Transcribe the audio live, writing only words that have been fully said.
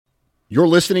You're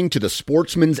listening to the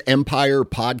Sportsman's Empire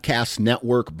Podcast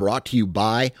Network, brought to you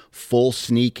by Full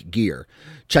Sneak Gear.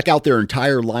 Check out their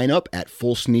entire lineup at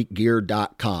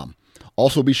fullsneakgear.com.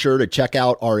 Also be sure to check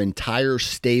out our entire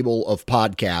stable of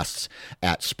podcasts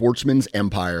at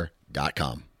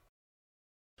sportsmansempire.com.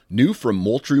 New from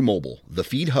Moultrie Mobile, the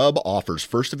Feed Hub offers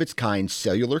first-of-its-kind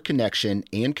cellular connection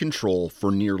and control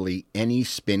for nearly any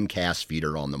spin cast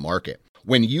feeder on the market.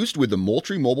 When used with the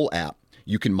Moultrie Mobile app,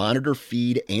 you can monitor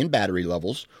feed and battery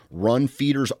levels, run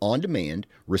feeders on demand,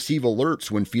 receive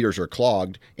alerts when feeders are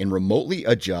clogged, and remotely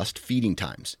adjust feeding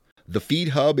times. The Feed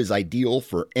Hub is ideal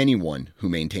for anyone who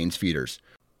maintains feeders.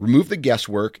 Remove the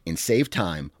guesswork and save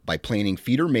time by planning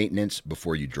feeder maintenance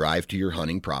before you drive to your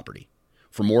hunting property.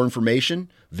 For more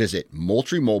information, visit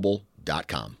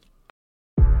MoultrieMobile.com.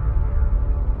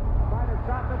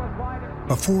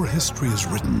 Before history is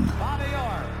written,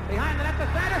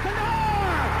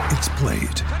 it's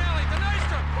played.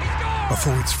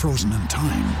 Before it's frozen in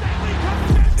time,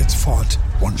 it's fought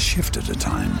one shift at a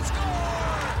time.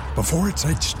 Before it's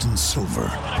etched in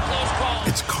silver,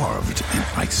 it's carved in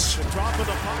ice.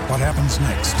 What happens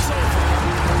next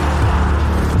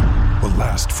will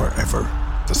last forever.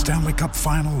 The Stanley Cup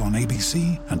Final on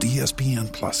ABC and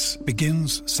ESPN Plus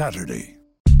begins Saturday.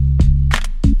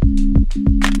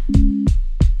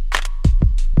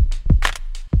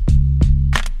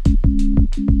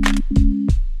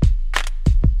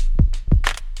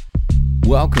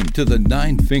 Welcome to the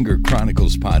Nine Finger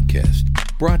Chronicles podcast,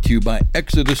 brought to you by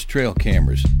Exodus Trail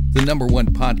Cameras, the #1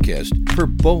 podcast for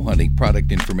bow hunting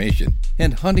product information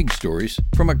and hunting stories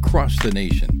from across the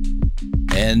nation.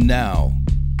 And now,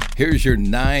 here's your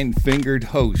nine-fingered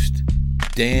host,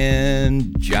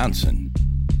 Dan Johnson.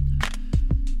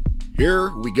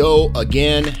 Here we go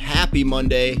again. Happy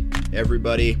Monday,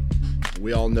 everybody.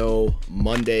 We all know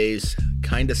Mondays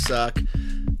kind of suck.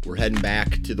 We're heading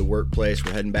back to the workplace.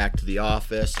 We're heading back to the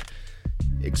office,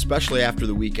 especially after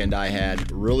the weekend I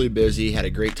had. Really busy, had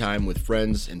a great time with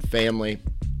friends and family.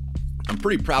 I'm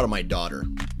pretty proud of my daughter.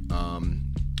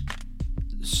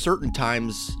 Certain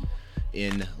times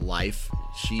in life,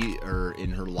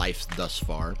 in her life thus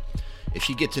far, if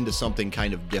she gets into something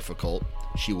kind of difficult,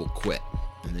 she will quit,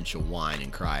 and then she'll whine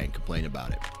and cry and complain about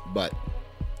it. But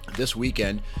this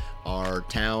weekend, our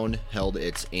town held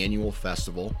its annual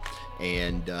festival,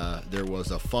 and there was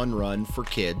a fun run for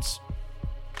kids,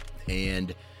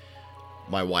 and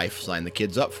my wife signed the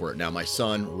kids up for it. Now, my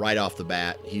son, right off the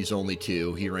bat, he's only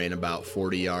 2. He ran about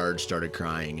 40 yards, started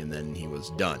crying, and then he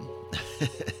was done.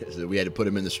 So we had to put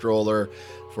him in the stroller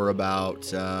for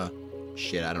about,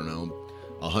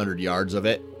 100 yards of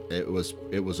it. It was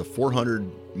a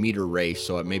 400-meter race,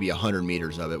 so maybe 100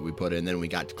 meters of it we put in. Then we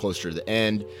got closer to the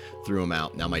end, threw him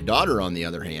out. Now, my daughter, on the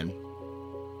other hand,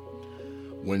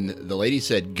 when the lady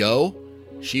said go,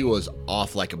 she was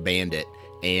off like a bandit.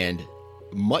 And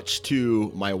much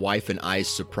to my wife and I's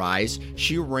surprise,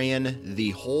 she ran the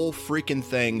whole freaking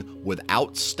thing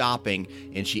without stopping,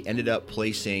 and she ended up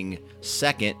placing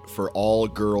second for all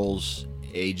girls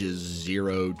ages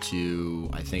 0 to,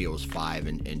 I think it was 5,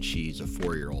 and she's a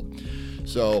 4-year-old.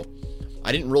 So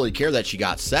I didn't really care that she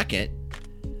got second.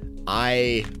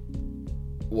 I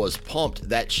was pumped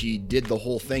that she did the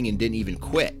whole thing and didn't even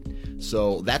quit.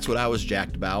 So that's what I was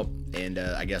jacked about. And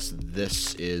I guess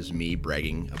this is me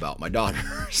bragging about my daughter.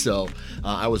 So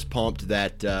I was pumped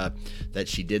that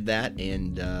she did that,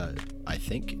 and I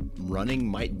think running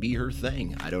might be her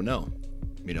thing. I don't know.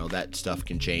 You know, that stuff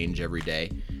can change every day,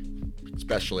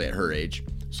 especially at her age.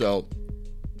 So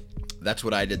that's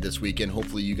what I did this weekend.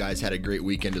 Hopefully you guys had a great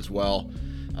weekend as well.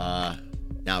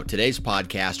 Now, today's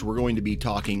podcast, we're going to be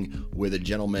talking with a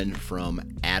gentleman from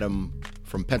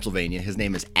Pennsylvania. His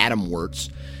name is Adam Wirtz.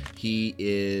 He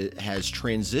has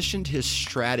transitioned his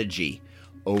strategy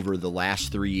over the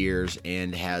last 3 years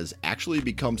and has actually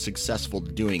become successful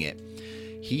doing it.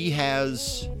 He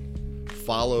has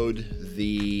followed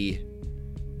the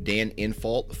Dan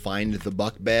Infalt find the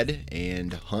buck bed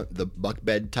and hunt the buck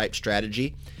bed type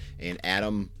strategy, and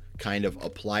Adam kind of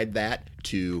applied that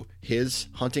to his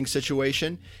hunting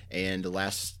situation, and the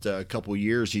last couple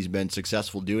years he's been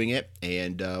successful doing it.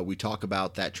 And we talk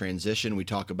about that transition. We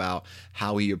talk about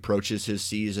how he approaches his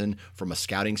season from a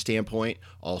scouting standpoint,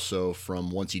 also from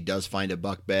once he does find a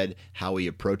buck bed, how he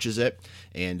approaches it.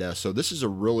 And so this is a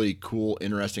really cool,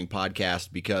 interesting podcast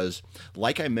because,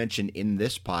 like I mentioned in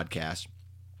this podcast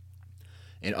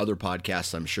and other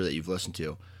podcasts I'm sure that you've listened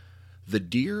to, the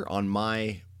deer on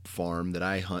my farm that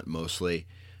I hunt mostly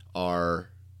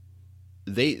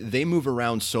they move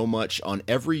around so much on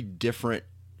every different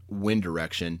wind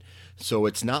direction, so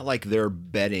it's not like they're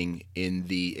bedding in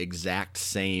the exact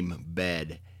same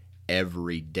bed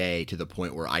every day to the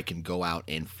point where I can go out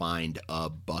and find a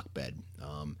buck bed.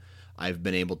 I've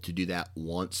been able to do that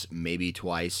once, maybe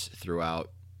twice throughout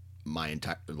my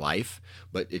entire life,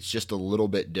 but it's just a little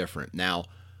bit different. Now,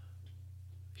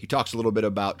 he talks a little bit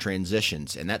about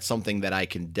transitions, and that's something that I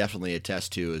can definitely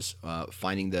attest to, is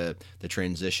finding the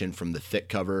transition from the thick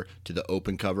cover to the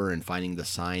open cover and finding the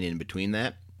sign in between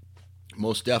that.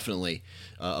 Most definitely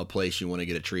a place you want to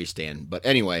get a tree stand. But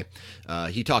anyway,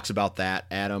 he talks about that.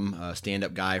 Adam,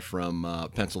 stand-up guy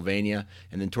from Pennsylvania.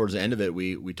 And then towards the end of it,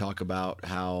 we talk about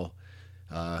how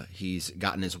he's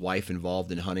gotten his wife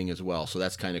involved in hunting as well. So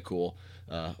that's kind of cool.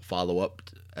 Follow up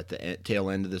at the tail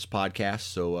end of this podcast.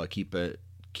 So keep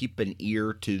an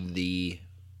ear to the,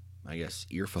 I guess,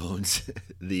 earphones,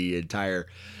 the entire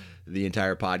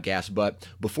podcast. But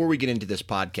before we get into this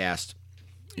podcast,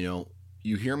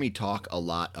 you hear me talk a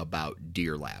lot about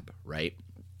Deer Lab, right?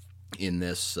 In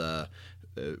this, on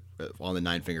the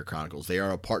Nine Finger Chronicles. They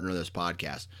are a partner of this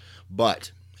podcast.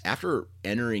 But after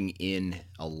entering in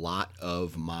a lot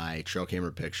of my trail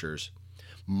camera pictures,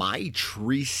 my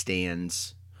tree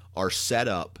stands are set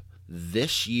up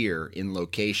this year in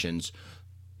locations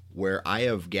where I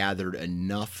have gathered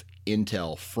enough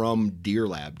intel from Deer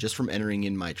Lab, just from entering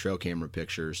in my trail camera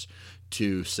pictures,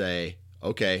 to say,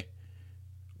 okay,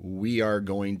 we are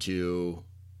going to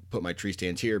put my tree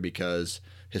stands here because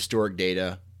historic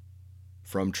data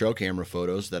from trail camera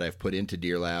photos that I've put into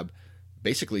Deer Lab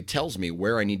basically tells me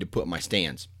where I need to put my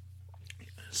stands.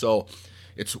 So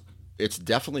it's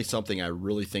definitely something I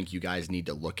really think you guys need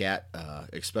to look at,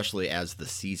 especially as the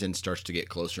season starts to get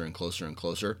closer and closer and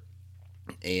closer.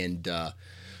 And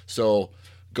so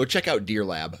go check out Deer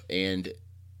Lab, and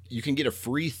you can get a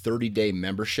free 30-day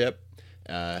membership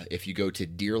if you go to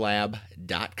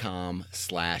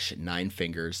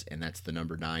deerlab.com/9fingers, and that's the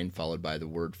number 9 followed by the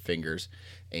word fingers,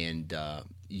 and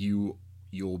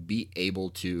you'll be able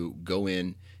to go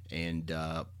in and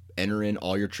enter in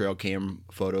all your trail cam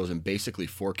photos and basically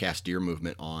forecast deer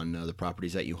movement on the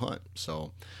properties that you hunt.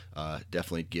 So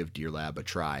definitely give Deer Lab a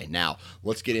try. Now,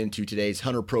 let's get into today's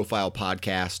Hunter Profile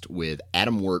podcast with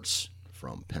Adam Wirtz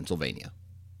from Pennsylvania.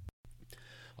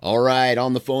 All right,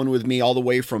 on the phone with me all the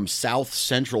way from South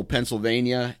Central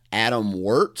Pennsylvania, Adam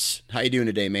Wirtz. How you doing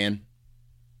today, man?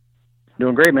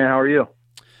 Doing great, man. How are you?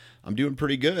 I'm doing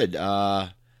pretty good.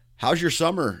 How's your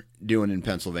summer doing in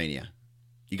Pennsylvania?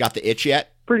 You got the itch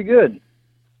yet? Pretty good.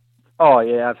 Oh,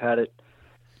 yeah, I've had it.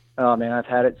 Oh, man, I've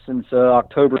had it since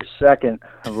October 2nd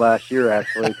of last year,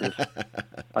 actually. Cause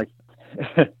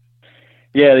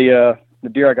the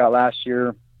deer I got last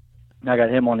year, I got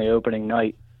him on the opening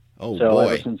night. Oh, so boy.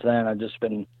 Ever since then, I've just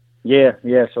been,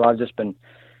 so I've just been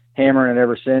hammering it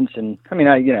ever since. And, I mean,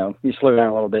 you slow down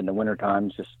a little bit in the winter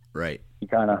times, just right. You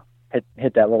kind of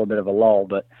hit that little bit of a lull.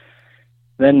 But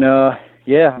then,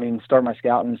 start my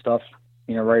scouting and stuff,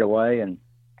 right away. And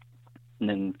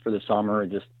then for the summer,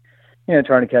 just,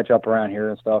 trying to catch up around here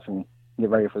and stuff and get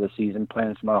ready for the season,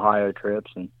 planning some Ohio trips.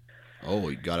 And oh,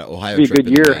 you got an Ohio trip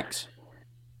in the mix.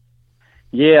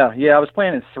 Yeah, I was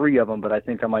planning 3 of them, but I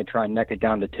think I might try and neck it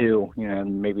down to 2,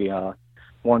 maybe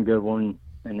one good one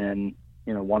and then,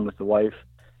 one with the wife.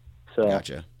 So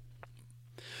Gotcha.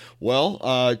 Well,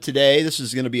 today this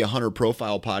is going to be a Hunter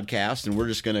Profile podcast, and we're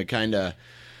just going to kind of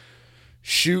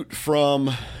shoot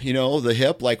from, the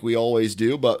hip like we always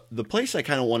do. But the place I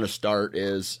kind of want to start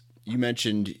is, you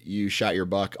mentioned you shot your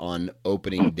buck on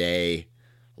opening day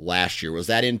last year. Was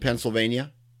that in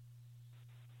Pennsylvania?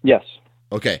 Yes.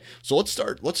 Okay, so let's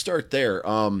start there.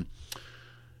 Was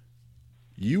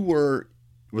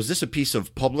this a piece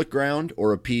of public ground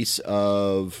or a piece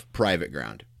of private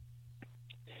ground?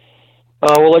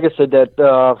 Well, like I said, that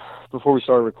before we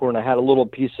started recording, I had a little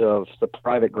piece of the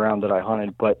private ground that I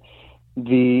hunted, but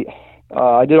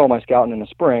I did all my scouting in the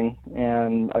spring,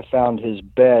 and I found his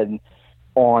bed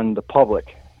on the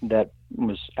public that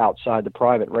was outside the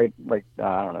private, right,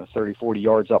 30, 40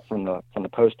 yards up from the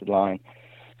posted line.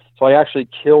 So I actually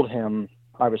killed him.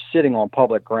 I was sitting on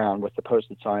public ground with the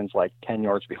posted signs like 10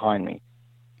 yards behind me.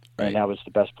 Right. And that was the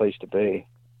best place to be.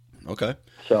 Okay.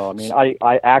 So, I mean,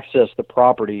 I accessed the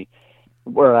property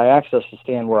where I accessed the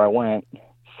stand where I went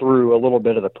through a little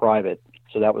bit of the private.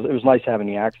 So it was nice having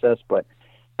the access, but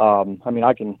I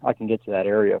can get to that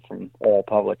area from all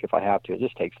public if I have to. It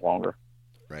just takes longer.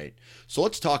 Right. So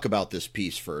let's talk about this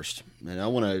piece first.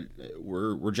 And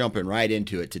we're jumping right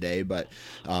into it today, but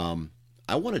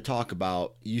I want to talk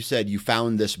about, you said you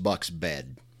found this buck's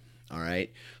bed. All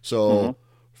right. So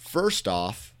First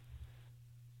off,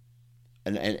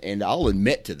 and I'll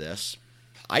admit to this,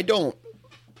 I don't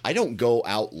go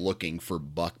out looking for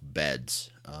buck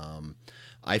beds.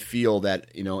 I feel that,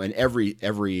 in every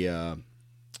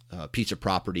piece of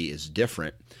property is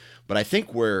different. But I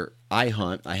think where I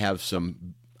hunt, I have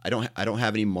some. I don't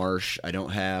have any marsh. I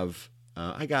don't have.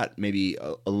 I got maybe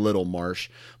a little marsh,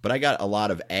 but I got a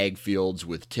lot of ag fields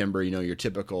with timber. Your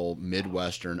typical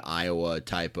Midwestern Iowa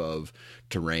type of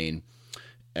terrain.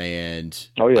 And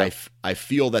I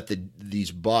feel that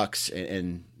these bucks,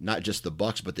 and not just the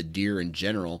bucks, but the deer in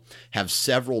general, have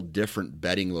several different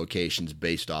bedding locations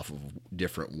based off of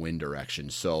different wind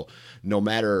directions. So no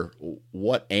matter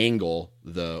what angle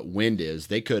the wind is,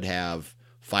 they could have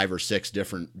 5 or 6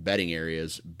 different bedding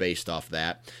areas based off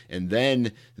that. And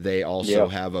then they also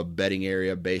have a bedding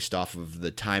area based off of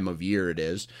the time of year it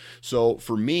is. So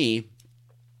for me,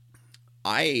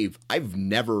 I've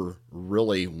never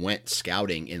really went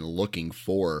scouting and looking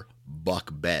for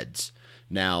buck beds.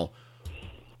 Now,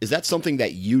 is that something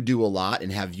that you do a lot,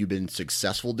 and have you been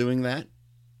successful doing that?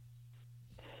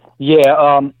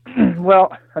 Yeah.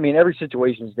 Well, I mean, every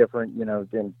situation is different,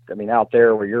 out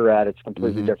there where you're at, it's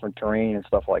completely different terrain and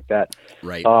stuff like that.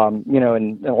 Right.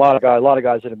 And a lot of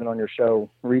guys that have been on your show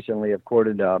recently have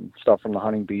quoted stuff from the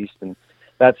Hunting Beast, and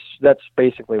that's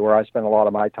basically where I spend a lot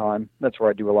of my time. That's where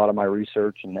I do a lot of my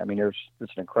research. And I mean, it's an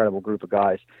incredible group of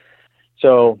guys.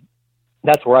 So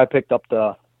that's where I picked up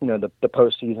the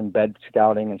postseason bed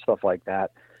scouting and stuff like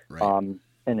that. Right.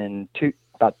 And then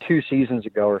about 2 seasons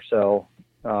ago or so,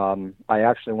 I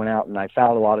actually went out and I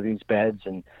found a lot of these beds,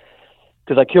 and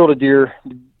cause I killed the deer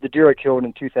I killed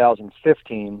in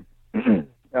 2015,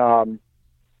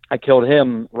 I killed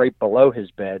him right below his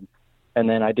bed. And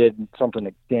then I did something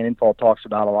that Dan Infalt talks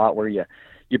about a lot, where you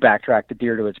backtrack the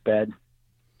deer to its bed.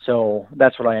 So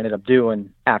that's what I ended up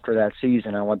doing after that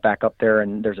season. I went back up there,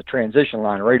 and there's a transition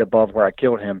line right above where I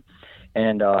killed him.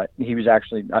 And I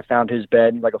found his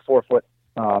bed, like a 4-foot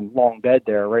long bed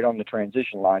there, right on the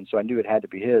transition line. So I knew it had to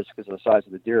be his because of the size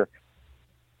of the deer.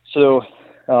 So,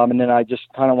 and then I just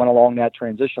kind of went along that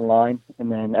transition line. And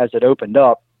then as it opened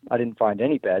up, I didn't find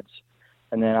any beds.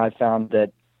 And then I found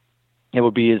that it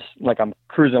would be like I'm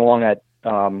cruising along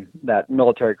that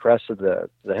military crest of the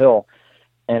hill,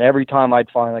 and every time I'd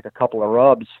find like a couple of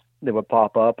rubs that would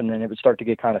pop up, and then it would start to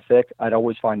get kind of thick, I'd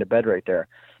always find a bed right there.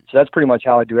 So that's pretty much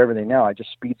how I do everything now. I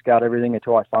just speed scout everything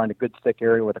until I find a good thick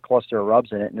area with a cluster of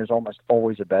rubs in it, and there's almost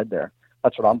always a bed there.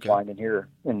 That's what I'm finding here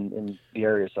in the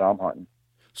areas that I'm hunting.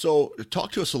 So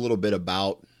talk to us a little bit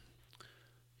about,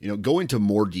 go into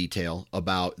more detail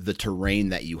about the terrain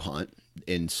that you hunt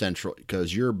in central,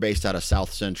 because you're based out of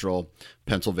South Central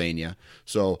Pennsylvania.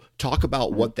 So talk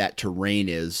about what that terrain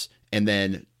is, and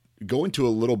then go into a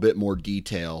little bit more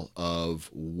detail of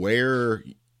where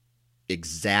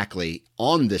exactly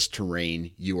on this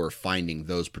terrain you are finding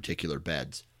those particular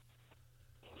beds.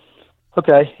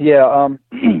 Okay. Yeah. I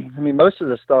mean, most of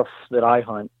the stuff that I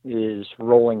hunt is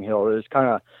rolling hill. It's kind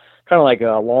of like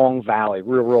a long valley,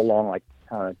 real long, like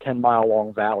 10-mile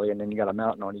long valley. And then you got a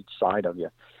mountain on each side of you.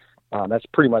 That's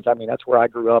pretty much, I mean, that's where I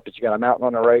grew up. Is you got a mountain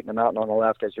on the right and a mountain on the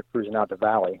left as you're cruising out the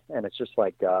valley. And it's just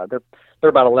like, they're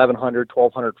about 1,100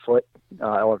 foot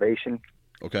elevation.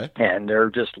 Okay. And they're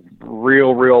just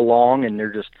real long, and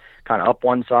they're just kind of up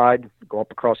one side, go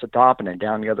up across the top, and then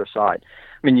down the other side.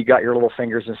 I mean, you got your little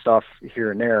fingers and stuff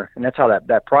here and there. And that's how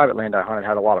that private land I hunted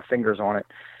had a lot of fingers on it.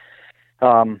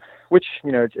 Which,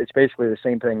 it's basically the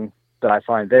same thing that I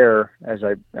find there as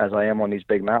I am on these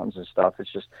big mountains and stuff.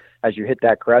 It's just, as you hit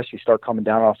that crest, you start coming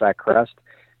down off that crest,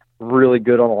 really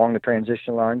good along the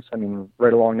transition lines. I mean,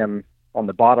 right along them on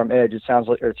the bottom edge, it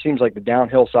seems like the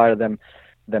downhill side of them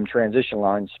transition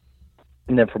lines.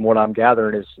 And then from what I'm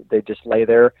gathering is they just lay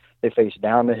there, they face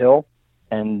down the hill,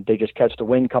 and they just catch the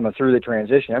wind coming through the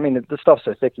transition. I mean, the stuff's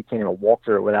so thick you can't even walk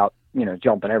through it without,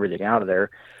 jumping everything out of there.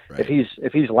 Right.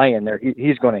 If he's laying there,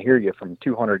 he's going to hear you from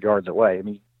 200 yards away. I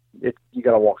mean, you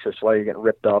got to walk so slow, you're getting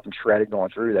ripped up and shredded going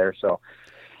through there. So,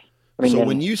 I mean, so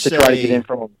when you say, try to get in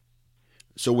from them,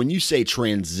 so when you say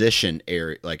transition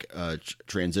area, like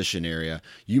transition area,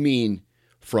 you mean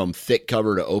from thick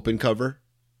cover to open cover?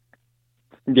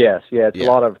 Yes. Yeah. It's a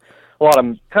lot of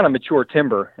kind of mature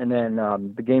timber. And then,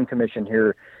 the Game Commission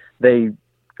here,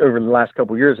 over the last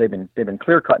couple of years, they've been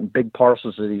clear cutting big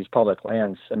parcels of these public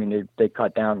lands. I mean, they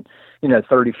cut down,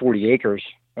 30, 40 acres.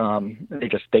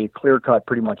 They clear cut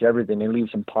pretty much everything. They leave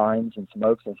some pines and some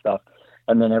oaks and stuff,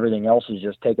 and then everything else is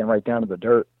just taken right down to the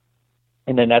dirt.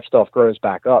 And then that stuff grows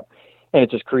back up, and it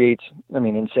just creates,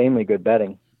 insanely good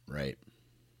bedding. Right.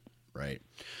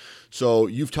 So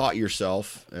you've taught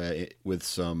yourself with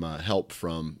some help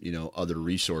from, other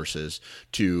resources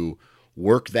to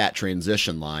work that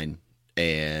transition line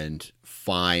and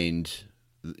find,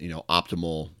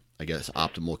 optimal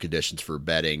conditions for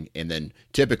bedding. And then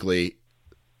typically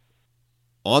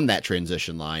on that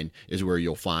transition line is where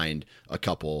you'll find a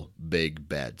couple big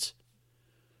beds.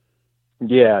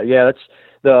 Yeah. That's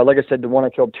like I said, the one I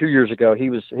killed 2 years ago,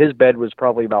 his bed was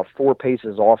probably about 4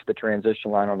 paces off the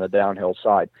transition line on the downhill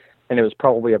side. And it was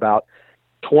probably about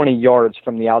 20 yards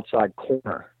from the outside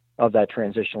corner of that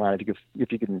transition line.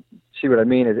 If you can see what I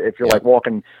mean, if you're like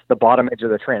walking the bottom edge of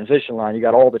the transition line, you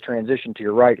got all the transition to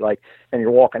your right, and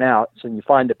you're walking out. So you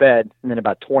find the bed, and then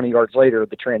about 20 yards later,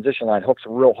 the transition line hooks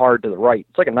real hard to the right.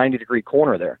 It's like a 90-degree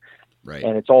corner there. Right.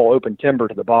 And it's all open timber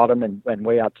to the bottom and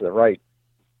way out to the right.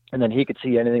 And then he could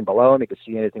see anything below him. He could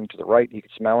see anything to the right. He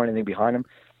could smell anything behind him.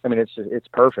 I mean, it's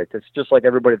perfect. It's just like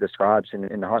everybody describes in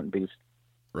the hunting beast.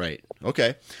 Right.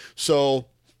 Okay. So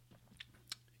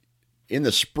in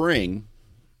the spring,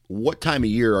 what time of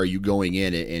year are you going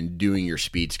in and doing your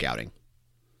speed scouting?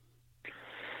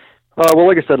 Well,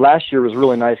 like I said, last year was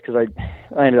really nice because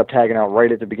I ended up tagging out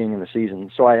right at the beginning of the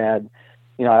season. So I had,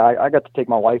 I got to take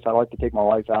my wife out. I like to take my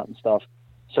wife out and stuff.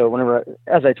 So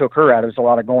as I took her out, it was a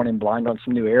lot of going in blind on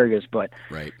some new areas. But,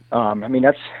 right. I mean,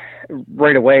 that's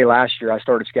right away last year I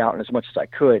started scouting as much as I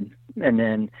could. And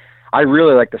then I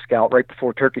really like to scout right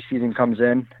before turkey season comes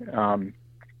in.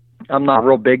 I'm not a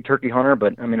real big turkey hunter,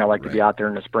 but I mean, I like to be out there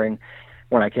in the spring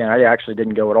when I can. I actually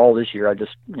didn't go at all this year. I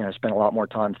just, spent a lot more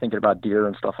time thinking about deer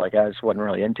and stuff like that. I just wasn't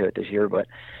really into it this year, but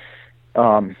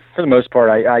for the most part,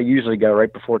 I usually go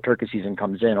right before turkey season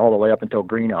comes in, all the way up until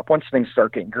green up. Once things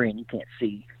start getting green, you can't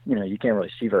see, you can't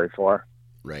really see very far.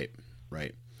 Right.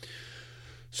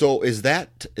 So is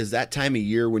that time of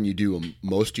year when you do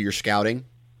most of your scouting?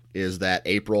 Is that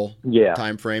April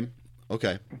time frame?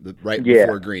 Okay.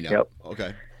 Before green up. Yep.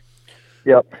 Okay.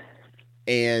 Yep.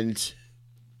 And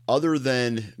other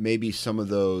than maybe some of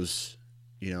those,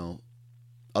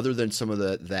 other than some of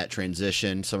that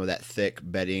transition, some of that thick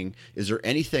bedding, is there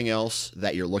anything else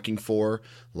that you're looking for?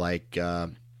 Like, I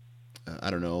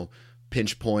don't know,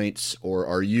 pinch points, or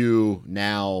are you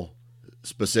now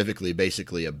specifically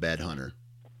basically a bed hunter?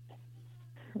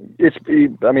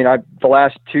 The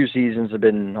last 2 seasons have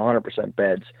been 100%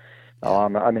 beds. I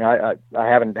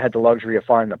haven't had the luxury of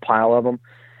finding a pile of them.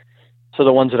 So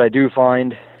the ones that I do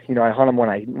find, I hunt them when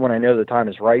I know the time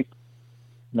is right.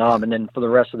 And then for the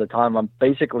rest of the time, I'm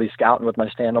basically scouting with my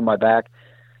stand on my back.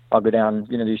 I'll go down,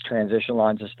 these transition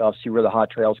lines and stuff, see where the hot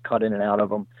trails cut in and out of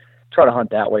them, try to hunt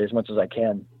that way as much as I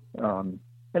can. And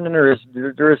then there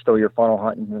is still your funnel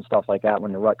hunting and stuff like that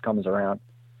when the rut comes around.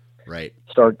 Right.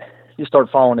 You start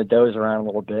following the does around a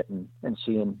little bit and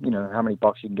seeing, how many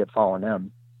bucks you can get following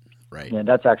them. Right. And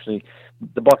that's actually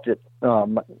the buck that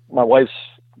my wife's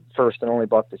first and only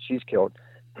buck that she's killed.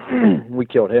 We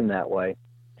killed him that way,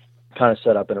 kind of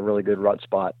set up in a really good rut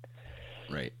spot.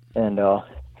 Right. And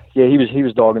he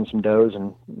was dogging some does,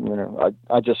 and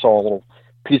I just saw a little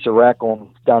piece of rack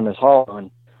going down this hollow,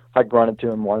 and I grunted to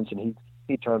him once, and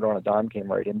he turned on a dime, came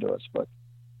right into us. But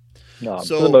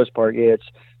so, for the most part, it's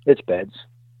beds.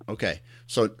 Okay.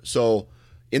 So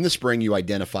in the spring you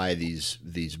identify these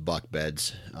buck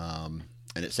beds, and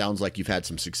it sounds like you've had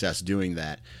some success doing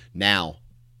that. Now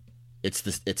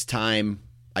it's time.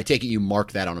 I take it you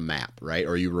mark that on a map, right?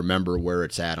 Or you remember where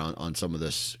it's at on some of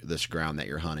this ground that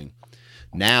you're hunting.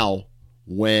 Now,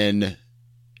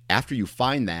 after you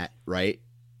find that, right,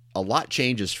 a lot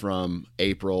changes from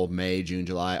April, May, June,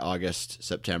 July, August,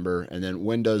 September, and then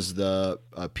when does the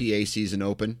PA season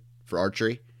open for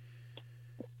archery?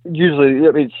 Usually,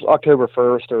 it's October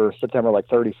 1st or September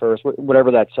 31st,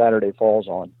 whatever that Saturday falls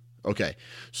on. Okay,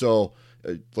 so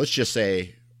let's just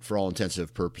say, for all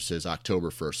intensive purposes, October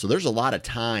 1st. So there's a lot of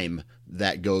time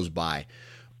that goes by.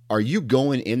 Are you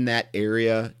going in that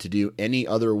area to do any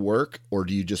other work, or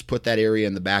do you just put that area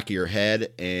in the back of your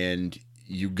head and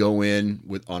you go in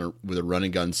with a run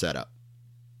and gun setup?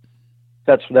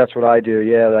 That's what I do.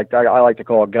 Yeah, I like to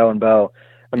call it go and bow.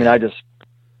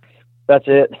 That's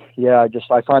it. Yeah,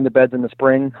 I find the beds in the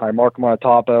spring. I mark them on a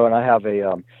topo, and I have a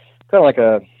kind of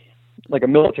like a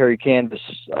military canvas,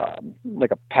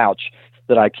 like a pouch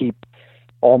that I keep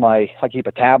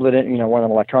a tablet in, one of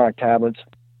them electronic tablets.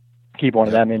 Keep one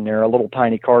of them in there, a little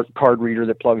tiny card reader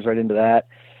that plugs right into that.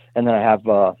 And then I have,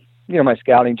 my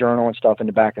scouting journal and stuff in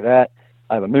the back of that.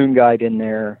 I have a moon guide in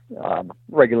there,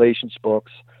 regulations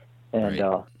books, and,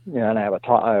 and I have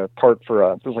a part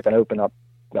for there's like an open up,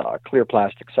 clear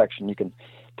plastic section. You can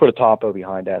put a topo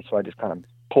behind that. So I just kind of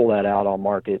pull that out. I'll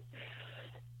mark it.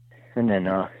 And then,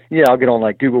 I'll get on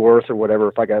like Google Earth or whatever.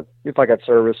 If I got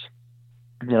service,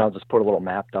 I'll just put a little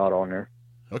map dot on there.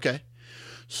 Okay.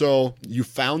 So you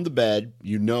found the bed,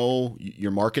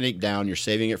 you're marking it down, you're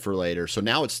saving it for later. So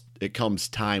now it comes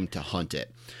time to hunt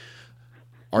it.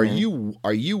 Are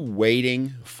you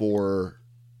waiting for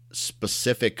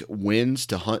specific winds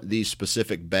to hunt these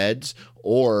specific beds,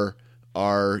 or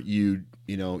are you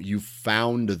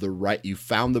found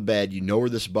the bed, you know where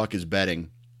this buck is bedding,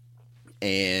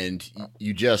 and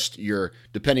you're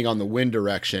depending on the wind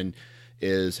direction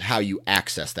is how you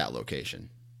access that location?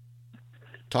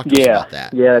 Talk to us about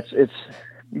that. Yeah,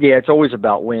 it's always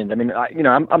about wind. I mean,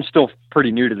 I'm still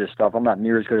pretty new to this stuff. I'm not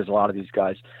near as good as a lot of these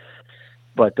guys,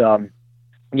 but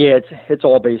it's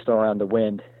all based around the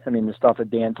wind. I mean, the stuff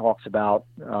that Dan talks about,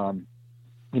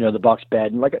 the buck's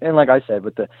bed, and like I said,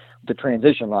 with the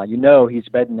transition line, he's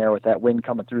bedding there with that wind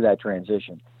coming through that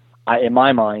transition. In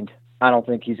my mind, I don't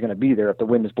think he's going to be there if the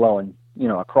wind is blowing,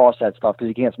 across that stuff, because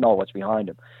he can't smell what's behind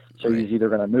him. So Right. He's either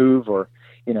going to move or,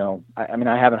 I haven't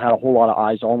had a whole lot of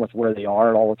eyes on with where they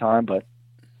are all the time, but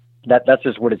that's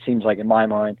just what it seems like in my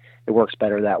mind. It works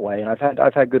better that way, and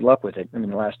I've had good luck with it. I mean,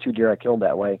 the last 2 deer I killed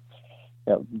that way,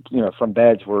 from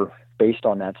beds were based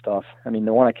on that stuff. I mean,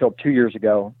 the one I killed 2 years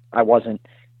ago, I wasn't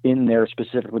in there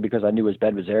specifically because I knew his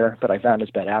bed was there, but I found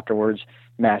his bed afterwards,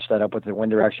 matched that up with the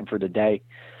wind direction for the day,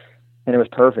 and it was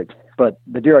perfect. But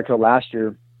the deer I killed last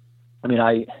year,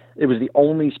 it was the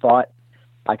only spot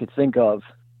I could think of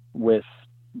with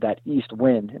that east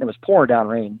wind, and it was pouring down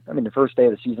rain. I mean, the first day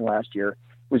of the season last year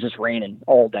was just raining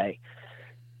all day,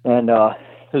 and it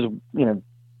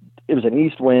was an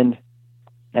east wind,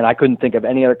 and I couldn't think of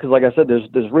any other, because like I said,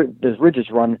 there's ridges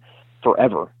run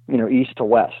forever, east to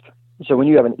west. So when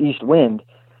you have an east wind,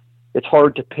 it's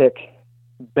hard to pick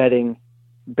bedding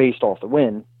based off the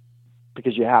wind,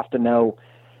 because you have to know,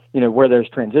 where those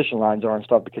transition lines are and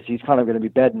stuff, because he's kind of going to be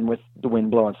bedding with the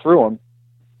wind blowing through him.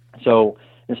 So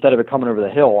instead of it coming over the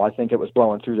hill, I think it was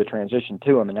blowing through the transition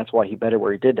to him, and that's why he bedded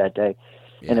where he did that day.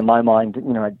 Yeah. And in my mind,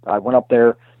 I went up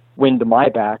there, wind to my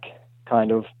back,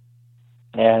 kind of,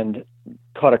 and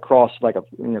cut across like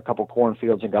a couple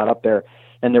cornfields and got up there,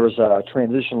 and there was a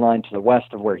transition line to the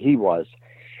west of where he was,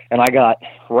 and I got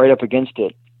right up against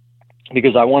it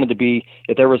because I wanted to be,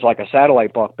 if there was like a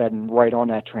satellite buck bedding right on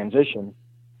that transition,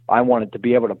 I wanted to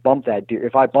be able to bump that deer.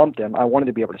 If I bumped him, I wanted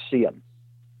to be able to see him.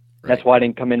 Right. That's why I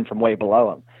didn't come in from way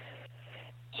below him.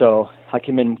 So I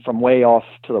came in from way off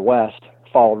to the west,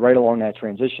 followed right along that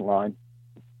transition line,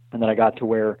 and then I got to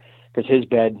where, because his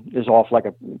bed is off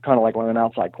kind of like one of them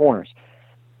outside corners.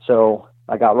 So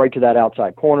I got right to that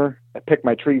outside corner. I picked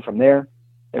my tree from there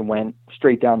and went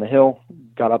straight down the hill,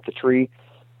 got up the tree.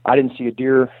 I didn't see a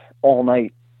deer all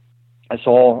night. I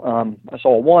saw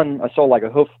like a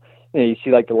hoof. You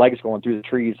see like the legs going through the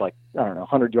trees, like, I don't know,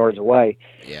 100 yards away.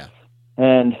 Yeah.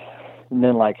 And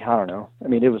then, like, I don't know. I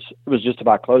mean, it was just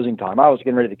about closing time. I was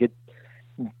getting ready to get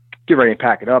ready to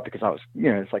pack it up because I was,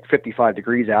 it's like 55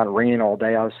 degrees out, raining all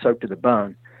day. I was soaked to the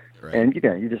bone. Right. And,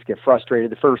 you just get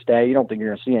frustrated the first day. You don't think you're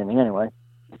going to see anything anyway.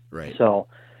 Right. So,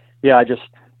 yeah, I just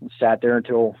sat there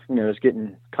until, it was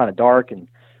getting kind of dark. And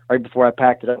right before I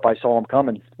packed it up, I saw him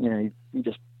coming. He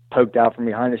just poked out from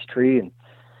behind this tree, and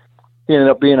he ended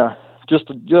up being just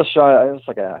shy. It was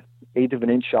like a 1/8 of an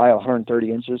inch shy of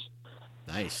 130 inches.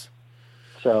 Nice.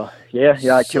 So, yeah,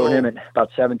 I killed him at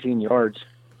about 17 yards.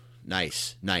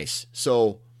 Nice.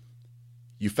 So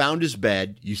you found his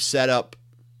bed, you set up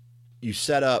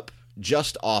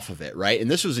just off of it, right? And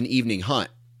this was an evening hunt,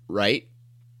 right?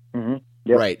 Mm-hmm.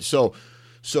 Yep. Right. So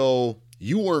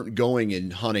you weren't going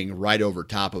and hunting right over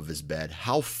top of his bed.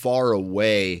 How far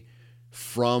away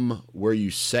from where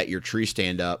you set your tree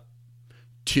stand up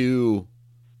to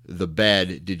the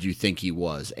bed did you think he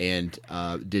was? And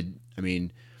did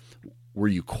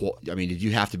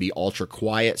you have to be ultra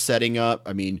quiet setting up?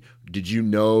 I mean, did you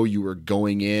know you were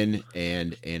going in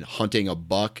and hunting a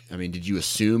buck? I mean, did you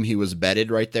assume he was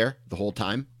bedded right there the whole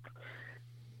time?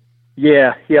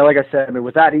 Yeah. Like I said, I mean,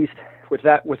 with that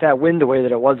wind the way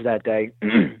that it was that day,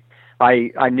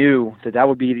 I knew that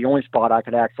would be the only spot I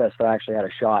could access that I actually had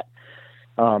a shot.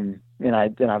 And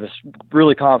I was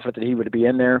really confident that he would be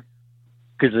in there,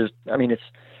 because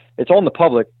it's on the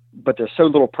public, but there's so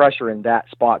little pressure in that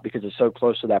spot because it's so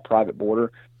close to that private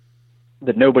border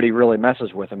that nobody really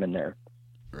messes with him in there.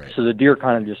 Right. So the deer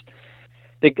kind of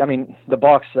the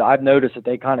bucks, I've noticed that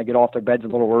they kind of get off their beds a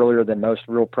little earlier than most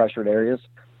real pressured areas,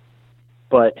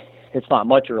 but it's not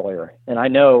much earlier. And I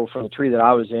know from the tree that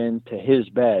I was in to his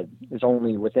bed is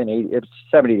only within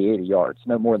 70 to 80 yards,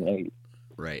 no more than 80.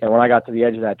 Right. And when I got to the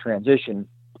edge of that transition,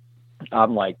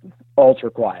 I'm like ultra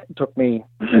quiet. It took me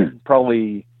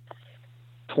probably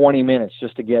 20 minutes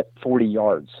just to get 40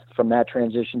 yards from that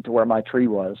transition to where my tree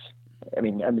was. I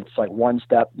mean, it's like one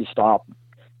step, you stop,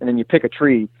 and then you pick a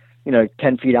tree,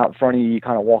 10 feet out in front of you, you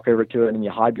kind of walk over to it, and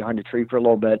you hide behind the tree for a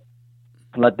little bit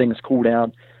and let things cool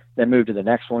down, then move to the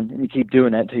next one, and you keep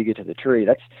doing that until you get to the tree.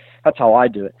 That's how I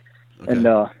do it. Okay. And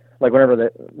like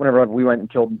whenever we went and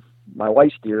killed my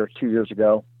wife's deer 2 years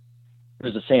ago, it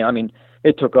was the same. I mean,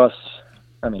 it took us,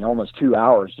 almost 2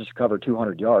 hours just to cover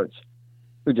 200 yards.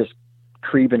 We just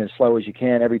creeping as slow as you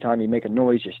can. Every time you make a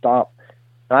noise, you stop.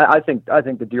 I think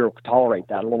the deer will tolerate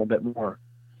that a little bit more.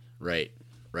 Right.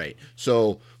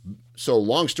 So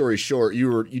long story short,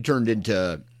 you turned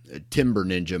into timber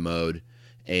ninja mode,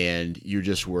 and you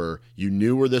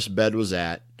knew where this bed was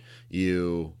at.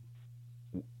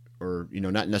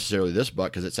 Not necessarily this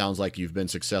buck, because it sounds like you've been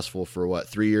successful for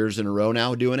 3 years in a row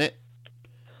now doing it.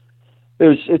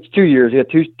 It's 2 years. Yeah,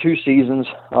 two seasons.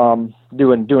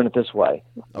 Doing it this way.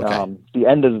 Okay. The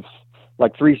end of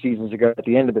 3 seasons ago, at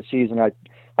the end of the season, I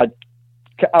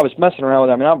was messing around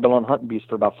with it. I've been on hunting beasts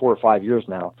for about 4 or 5 years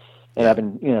now, and I've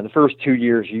been, the first 2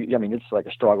 years, it's like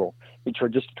a struggle. You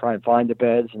try and find the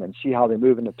beds and then see how they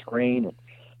move in the terrain.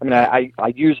 And I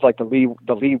use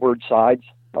the leeward sides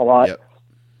a lot. Yep.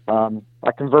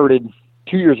 I converted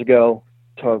 2 years ago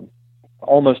to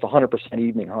almost 100%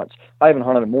 evening hunts. I haven't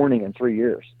hunted a morning in 3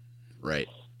 years. Right.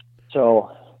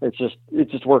 So it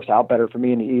just works out better for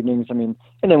me in the evenings. And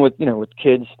then with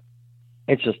kids,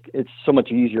 it's so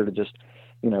much easier to just,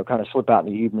 kind of slip out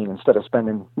in the evening instead of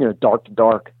spending, dark to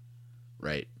dark.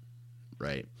 Right.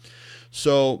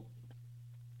 So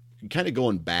kind of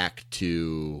going back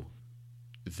to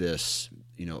this,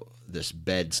 this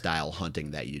bed style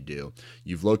hunting that you do,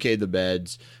 you've located the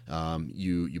beds,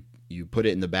 you put it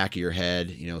in the back of your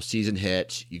head, season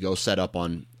hits, you go set up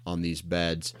on these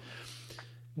beds.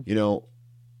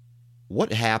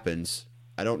 What happens?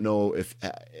 I don't know if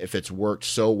it's worked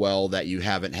so well that you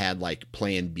haven't had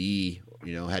plan B,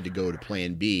 had to go to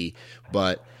plan B,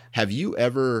 but have you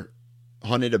ever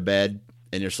hunted a bed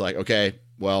and it's like, okay,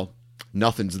 well,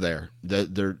 nothing's there.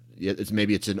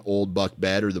 Maybe it's an old buck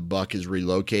bed, or the buck is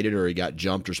relocated, or he got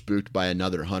jumped or spooked by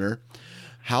another hunter.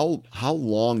 How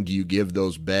long do you give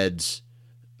those beds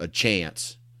a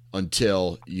chance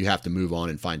until you have to move on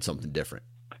and find something different?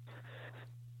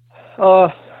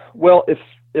 Well,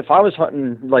 if I was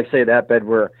hunting, say that bed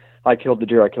where I killed the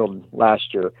deer I killed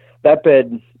last year, that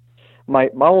bed, my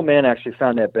old man actually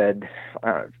found that bed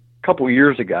a couple of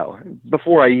years ago,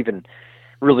 before I even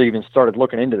started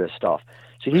looking into this stuff.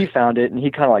 So he found it, and he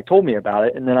kind of told me about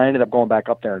it, and then I ended up going back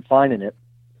up there and finding it.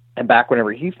 And back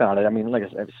whenever he found it, like I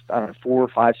said, I don't know, 4 or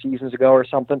 5 seasons ago or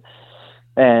something,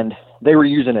 and they were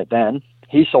using it then.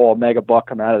 He saw a mega buck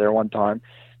come out of there one time,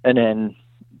 and then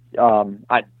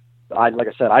I like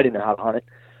I said, I didn't know how to hunt it.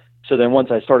 So then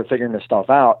once I started figuring this stuff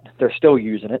out, they're still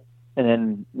using it. And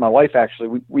then my wife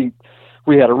actually, we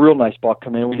had a real nice buck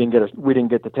come in. We didn't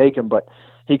get to take him, but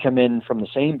he come in from the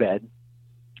same bed.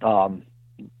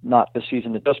 Not the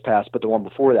season that just passed, but the one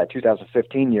before that,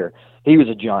 2015 year. He was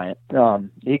a giant.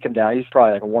 He come down. He's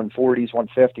probably like a 140s,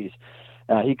 150s.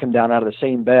 He come down out of the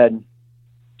same bed,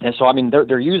 and so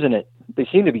they're using it. They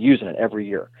seem to be using it every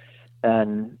year,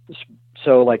 and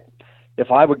so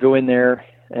if I would go in there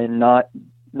and not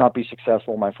be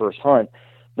successful in my first hunt,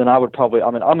 then I would probably.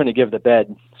 I'm going to give the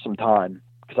bed some time,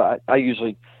 because I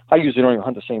usually don't even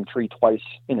hunt the same tree twice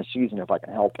in a season if I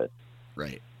can help it.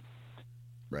 Right.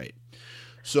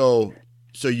 So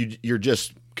you're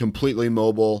just completely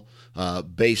mobile,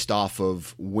 based off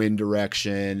of wind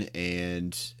direction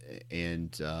and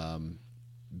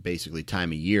basically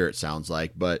time of year, it sounds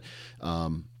like. But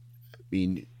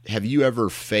have you ever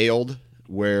failed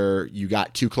where you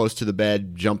got too close to the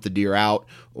bed, jumped the deer out,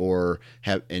 or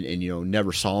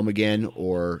never saw him again,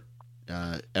 or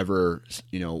ever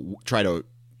try to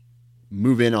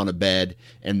move in on a bed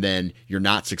and then you're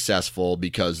not successful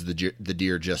because the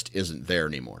deer just isn't there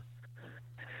anymore?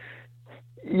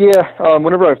 Yeah.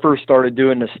 Whenever I first started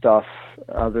doing this stuff,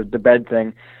 the bed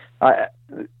thing, I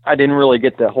didn't really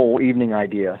get the whole evening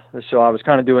idea. So I was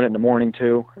kind of doing it in the morning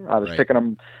too. I was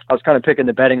kind of picking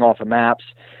the bedding off of maps,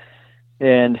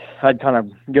 and I'd kind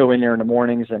of go in there in the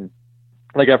mornings, and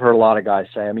I've heard a lot of guys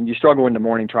say, you struggle in the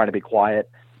morning trying to be quiet,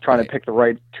 trying to pick the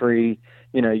right tree.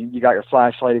 You got your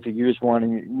flashlight if you use one,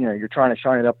 and you're trying to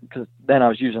shine it up, because then I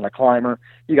was using a climber.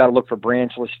 You got to look for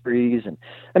branchless trees, and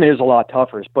it was a lot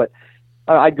tougher. But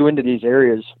I'd go into these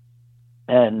areas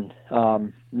and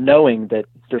knowing that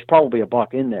there's probably a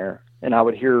buck in there, and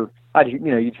you'd hear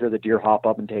the deer hop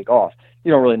up and take off.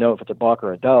 You don't really know if it's a buck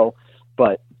or a doe,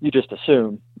 but you just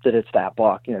assume that it's that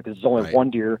buck, because there's only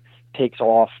one deer takes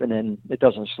off, and then it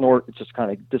doesn't snort; it just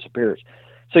kind of disappears.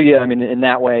 So yeah, in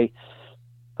that way,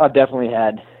 I've definitely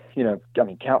had,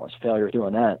 countless failures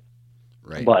doing that.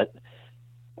 Right. But,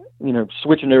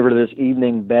 switching over to this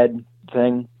evening bed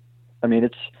thing,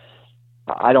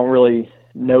 I don't really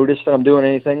notice that I'm doing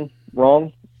anything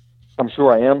wrong. I'm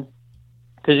sure I am.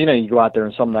 Because, you go out there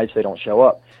and some nights they don't show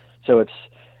up. So it's,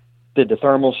 did the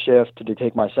thermal shift? Did he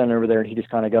take my scent over there and he just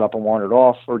kind of got up and wandered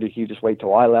off, or did he just wait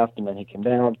till I left and then he came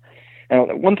down?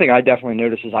 And one thing I definitely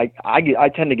notice is I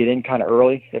tend to get in kind of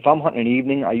early. If I'm hunting in the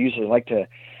evening, I usually like to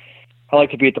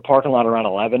be at the parking lot around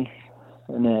 11,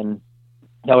 and then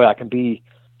that way I can be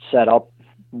set up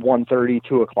 1:30,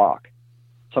 2 o'clock.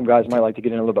 Some guys might like to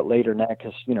get in a little bit later than that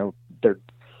because, you know,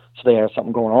 they have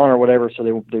something going on or whatever, so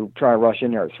they try to rush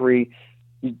in there at 3.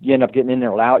 You end up getting in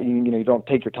there without, you know, you don't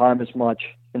take your time as much.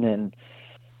 And then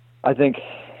I think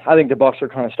the bucks are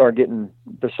kind of starting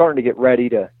to get ready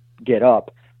to get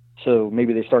up. So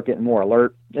maybe they start getting more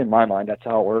alert. In my mind, that's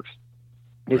how it works.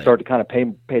 They start to kind of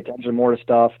pay attention more to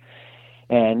stuff.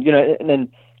 And, you know, and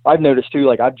then I've noticed too,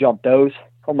 like I've jumped does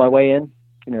on my way in,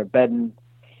 you know, bedding,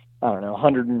 I don't know,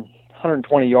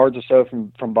 120 yards or so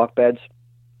from buck beds.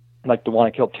 Like the one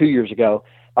I killed 2 years ago.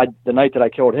 The night that I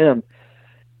killed him,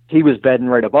 he was bedding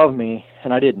right above me,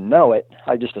 and I didn't know it.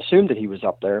 I just assumed that he was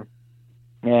up there.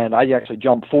 And I actually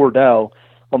jumped 4 doe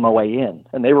on my way in.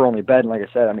 And they were only bedding, like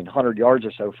I said, 100 yards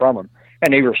or so from him.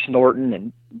 And they were snorting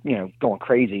and, you know, going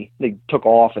crazy. They took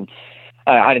off, and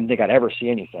I didn't think I'd ever see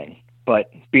anything. But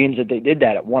being that they did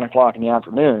that at 1 o'clock in the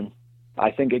afternoon,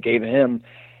 I think it gave him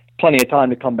plenty of time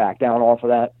to come back down off of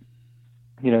that,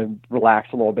 you know,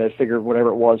 relax a little bit, figure whatever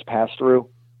it was passed through.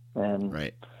 And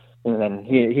and then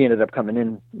he ended up coming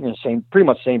in, you know, pretty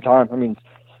much same time. I mean,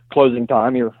 closing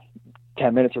time, you're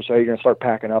 10 minutes or so, you're going to start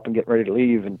packing up and getting ready to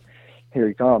leave, and here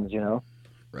he comes, you know.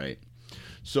 Right.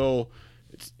 So,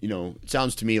 it's, you know, it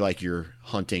sounds to me like you're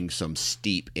hunting some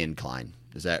steep incline.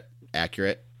 Is that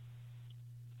accurate?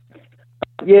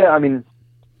 Yeah, I mean,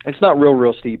 it's not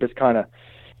real steep. It's kind of,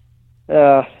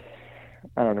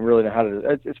 I don't really know how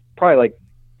to. It's probably like,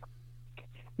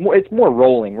 it's more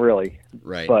rolling, really.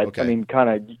 Right. But okay. I mean, kind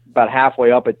of about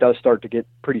halfway up, it does start to get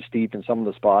pretty steep in some of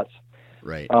the spots.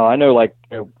 Right. I know, like,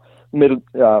 you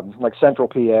know, like central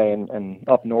PA and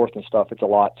up north and stuff, it's a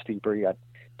lot steeper. You got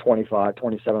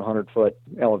 2,700 foot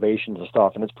elevations and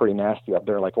stuff, and it's pretty nasty up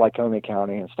there, like Lycoming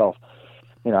County and stuff.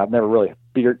 You know, I've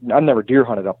never deer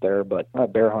hunted up there, but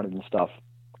I've bear hunted and stuff.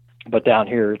 But down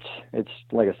here, it's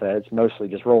like I said, it's mostly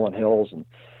just rolling hills and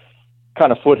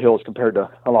kind of foothills compared to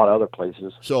a lot of other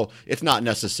places. So it's not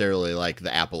necessarily like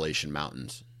the Appalachian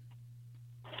Mountains.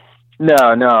 No.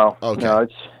 Okay. No,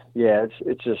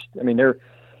 it's just, I mean, there's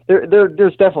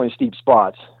definitely steep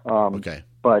spots. Okay.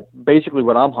 But basically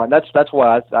what I'm hunting, that's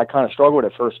why I kind of struggled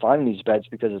at first finding these beds,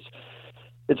 because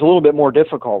it's a little bit more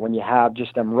difficult when you have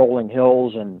just them rolling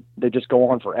hills and they just go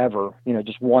on forever, you know,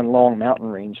 just one long mountain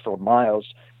range for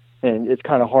miles. And it's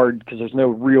kind of hard because there's no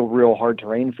real hard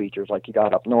terrain features like you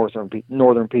got up northern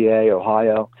PA,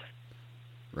 Ohio.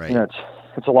 Right. You know,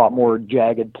 it's a lot more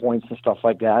jagged points and stuff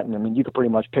like that. And I mean, you could pretty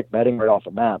much pick bedding right off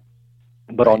the map.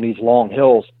 But on these long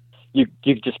hills, you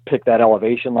just pick that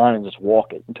elevation line and just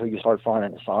walk it until you start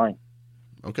finding a sign.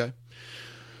 Okay.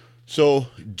 So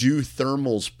do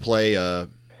thermals play a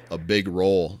big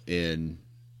role in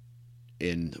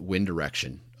wind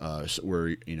direction, where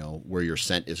your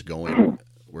scent is going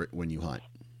when you hunt?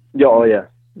 Yeah, oh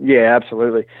yeah,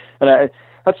 absolutely. And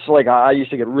that's like, I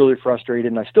used to get really frustrated,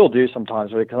 and I still do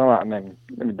sometimes, because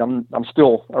I'm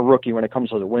still a rookie when it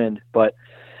comes to the wind. But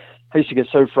I used to get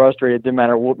so frustrated. It didn't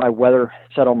matter what my weather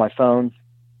said on my phone.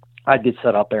 I'd get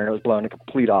set up there and it was blowing the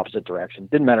complete opposite direction.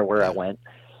 Didn't matter where I went.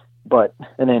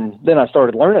 And then I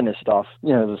started learning this stuff.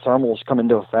 You know, the thermals come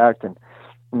into effect, and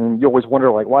you always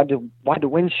wonder, like, why the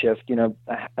wind shift, you know,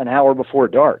 an hour before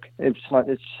dark? It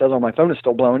says on my phone it's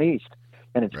still blowing east,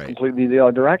 and it's completely the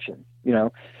other direction, you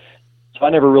know. So I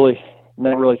never really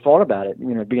thought about it,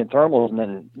 you know, being thermals. And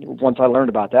then once I learned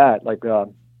about that, like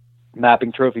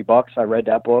Mapping Trophy Bucks, I read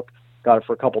that book, got it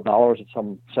for a couple dollars at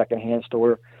some secondhand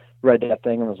store, read that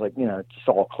thing, and was like, you know, it just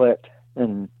all clicked.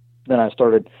 And then I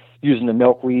started using the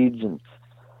milkweeds, and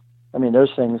I mean, those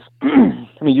things, I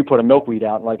mean, you put a milkweed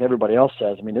out, and like everybody else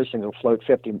says, I mean, those things will float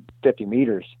 50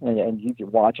 meters, and you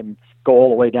can watch them go all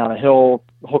the way down a hill,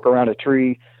 hook around a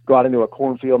tree, go out into a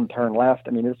cornfield and turn left.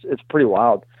 I mean, it's pretty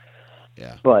wild.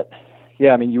 Yeah. But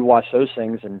yeah, I mean, you watch those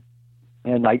things, and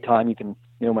at nighttime you can,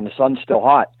 you know, when the sun's still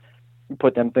hot, you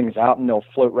put them things out and they'll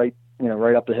float right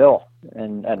up the hill.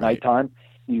 And at nighttime,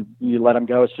 you let them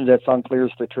go as soon as that sun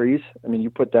clears the trees. I mean, you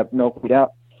put that milkweed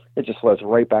out, it just floats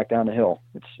right back down the hill.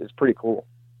 It's pretty cool.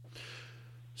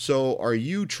 So are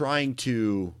you trying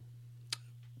to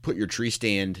put your tree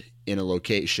stand in a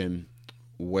location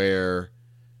where,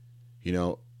 you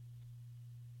know,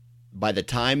 by the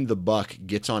time the buck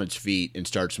gets on its feet and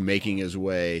starts making his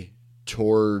way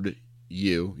toward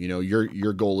you, you know,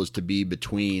 your goal is to be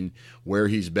between where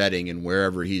he's bedding and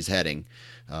wherever he's heading,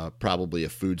 probably a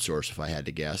food source if I had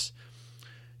to guess.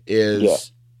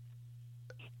 is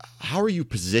how are you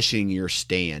positioning your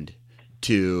stand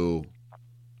to,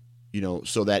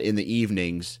 so that in the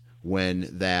evenings when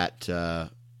those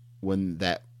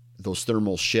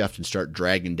thermals shift and start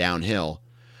dragging downhill,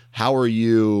 how are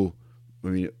you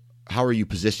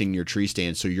positioning your tree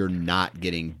stand so you're not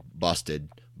getting busted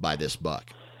by this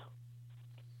buck?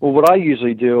 Well, what I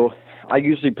usually do, I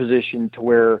usually position to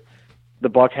where the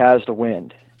buck has the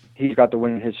wind. He's got the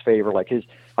wind in his favor.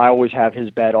 I always have his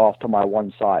bed off to my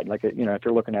one side. If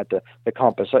you're looking at the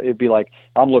compass, it'd be like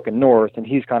I'm looking north and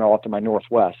he's kind of off to my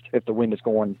northwest if the wind is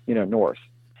going, north.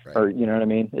 Right. Or, you know what I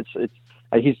mean?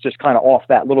 He's just kind of off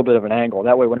that little bit of an angle.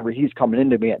 That way, whenever he's coming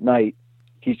into me at night,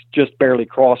 he's just barely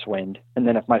crosswind. And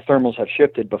then if my thermals have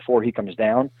shifted before he comes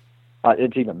down,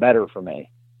 it's even better for me.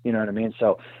 You know what I mean?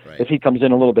 So if he comes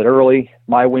in a little bit early,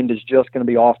 my wind is just going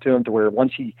to be off to him to where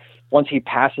once he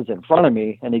passes in front of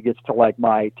me and he gets to like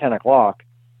my 10 o'clock,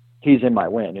 he's in my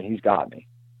wind and he's got me.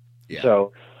 Yeah.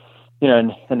 So,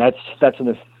 and that's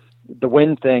the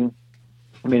wind thing.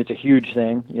 I mean, it's a huge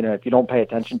thing, if you don't pay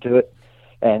attention to it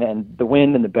and the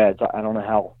wind and the beds, I don't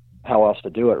know how else to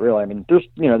do it really. I mean, there's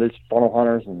funnel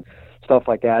hunters and stuff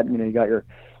like that. You got your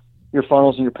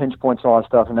funnels and your pinch points and all that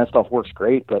stuff, and that stuff works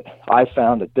great. But I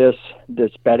found that this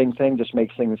bedding thing just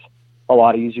makes things a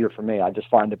lot easier for me. I just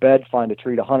find a bed, find a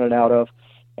tree to hunt it out of,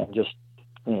 and just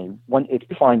if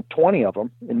you find 20 of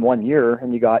them in 1 year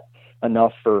and you got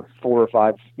enough for 4 or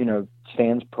 5,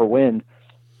 stands per wind,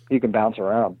 you can bounce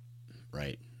around.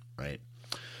 Right.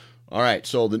 All right.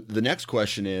 So the next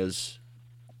question is,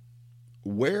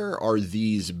 where are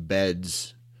these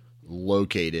beds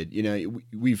located?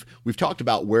 We've talked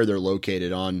about where they're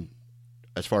located on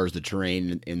as far as the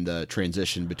terrain in the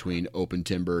transition between open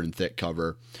timber and thick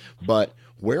cover, but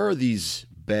where are these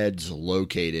beds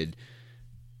located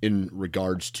in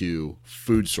regards to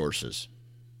food sources?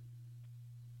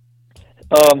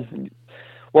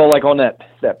 Well, like on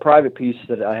that private piece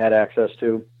that I had access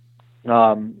to,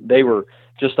 they were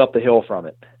just up the hill from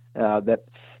it.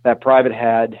 That private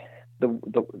had the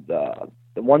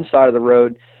one side of the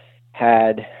road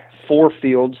had 4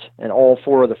 fields, and all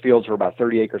 4 of the fields were about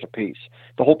 30 acres apiece.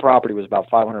 The whole property was about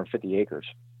 550 acres.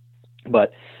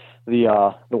 But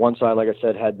the one side, like I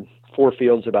said, had 4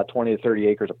 fields, about 20 to 30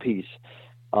 acres apiece,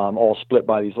 all split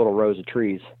by these little rows of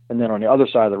trees. And then on the other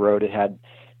side of the road, it had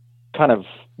kind of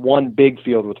one big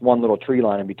field with one little tree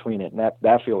line in between it. And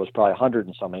that field was probably 100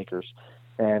 and some acres.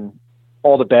 And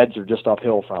all the beds are just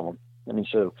uphill from them. I mean,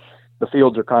 so the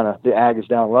fields are kind of, the ag is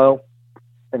down low,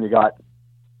 and you got,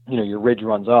 your ridge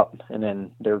runs up, and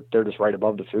then they're just right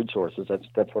above the food sources.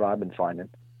 That's what I've been finding.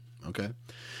 Okay.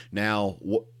 Now,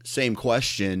 same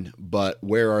question, but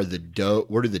where do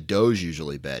the does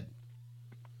usually bed?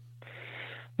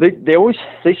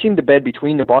 They seem to bed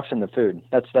between the bucks and the food.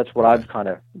 That's what I've kind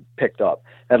of picked up,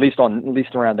 at least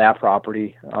around that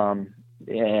property, and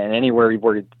anywhere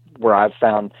where I've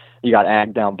found you got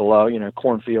ag down below,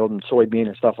 cornfield and soybean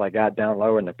and stuff like that down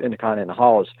low in the kind of in the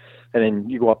hollows, and then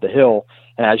you go up the hill,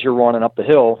 and as you're running up the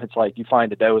hill, it's like you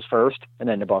find the does first, and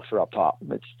then the bucks are up top.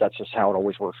 That's just how it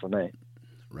always works for me.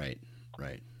 Right.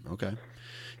 Okay.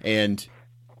 And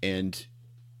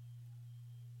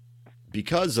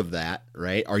because of that,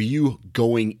 right, are you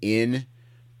going in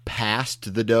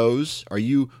past the does?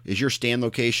 Is your stand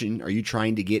location, are you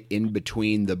trying to get in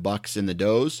between the bucks and the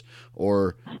does,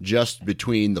 or just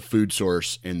between the food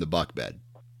source and the buck bed?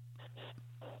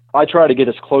 I try to get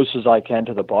as close as I can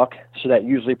to the buck, so that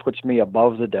usually puts me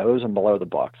above the does and below the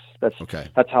bucks. That's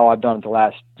how I've done it the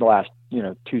last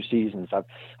 2 seasons.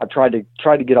 I've tried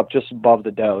to get up just above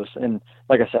the does, and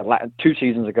like I said, 2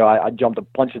 seasons ago I jumped a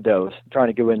bunch of does trying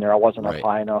to go in there. I wasn't up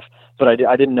high enough, but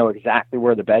I didn't know exactly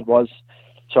where the bed was,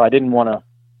 so I didn't want to.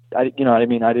 I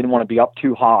didn't want to be up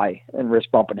too high and risk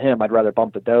bumping him. I'd rather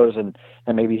bump the does and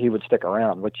maybe he would stick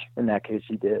around, which in that case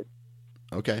he did.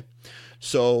 Okay,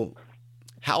 so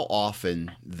how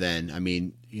often then? I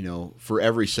mean, for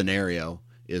every scenario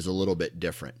is a little bit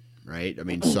different, right? I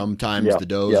mean, sometimes the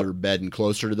does are bedding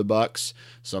closer to the bucks,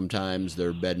 sometimes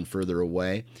they're bedding further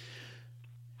away.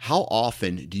 How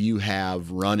often do you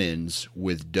have run-ins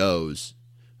with does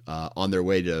on their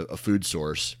way to a food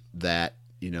source that,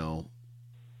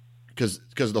 because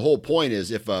the whole point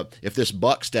is if this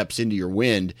buck steps into your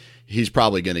wind, he's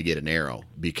probably going to get an arrow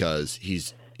because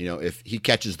he's, if he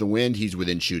catches the wind, he's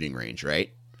within shooting range,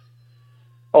 right?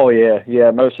 Oh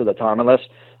yeah, most of the time,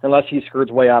 unless he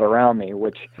skirts way out around me,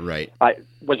 which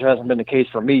hasn't been the case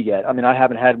for me yet. I mean, I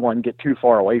haven't had one get too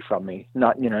far away from me.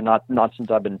 Not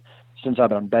since I've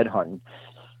been bed hunting.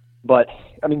 But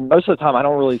I mean, most of the time I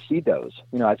don't really see those.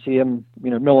 I see them,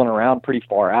 milling around pretty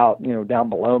far out, down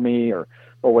below me or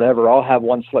or whatever, I'll have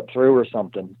one slip through or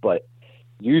something. But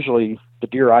usually the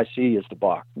deer I see is the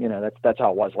buck. You know, that's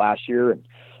how it was last year.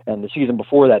 And the season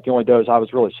before that, the only does I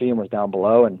was really seeing was down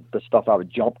below and the stuff I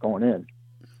would jump going in.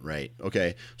 Right.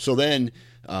 Okay. So then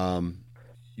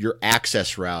your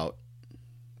access route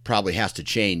probably has to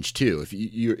change too.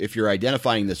 If you're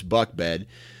identifying this buck bed,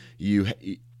 you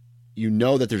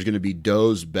know that there's going to be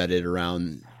does bedded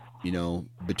around, you know,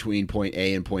 between point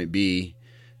A and point B.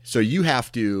 So you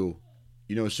have to,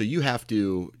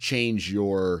 change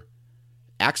your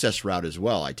access route as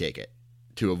well, I take it,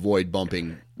 to avoid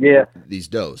bumping these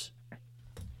does.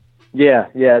 Yeah.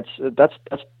 That's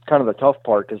kind of the tough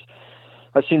part, because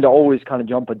I seem to always kind of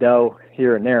jump a doe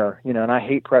here and there, you know, and I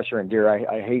hate pressuring deer.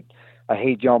 I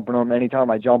hate jumping them.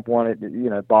 Anytime I jump one,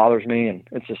 it bothers me, and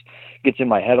it just gets in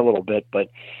my head a little bit. But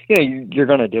you're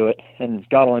going to do it, and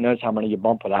God only knows how many you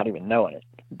bump without even knowing it.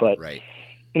 But right.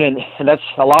 And that's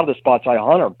a lot of the spots I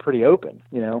hunt are pretty open.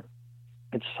 You know,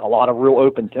 it's a lot of real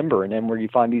open timber, and then where you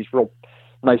find these real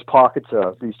nice pockets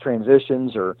of these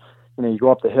transitions, or you go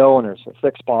up the hill and there's a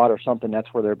thick spot or something,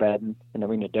 that's where they're bedding. And I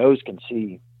mean, the does can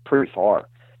see pretty far.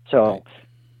 So,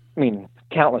 I mean,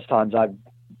 countless times I'd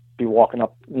be walking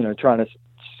up, trying to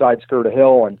side skirt a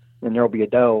hill, and there'll be a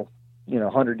doe,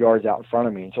 100 yards out in front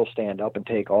of me, and she'll stand up and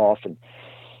take off. And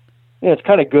it's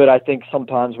kind of good, I think,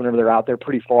 sometimes whenever they're out there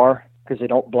pretty far, because they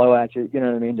don't blow at you. You know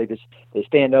what I mean? They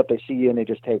stand up, they see you, and they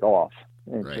just take off.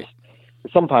 And right.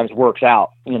 It sometimes works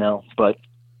out, but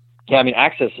yeah, I mean,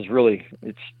 access is really,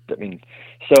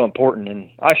 so important, and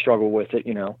I struggle with it.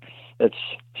 It's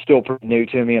still pretty new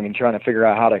to me. I mean, trying to figure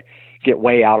out how to get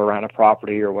way out around a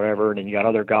property or whatever. And then you got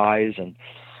other guys, and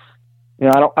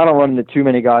I don't run into too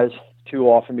many guys too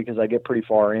often because I get pretty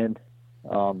far in.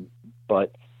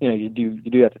 But you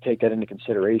do have to take that into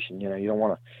consideration. You don't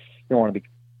want to be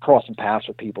crossing paths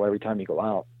with people every time you go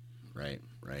out. Right.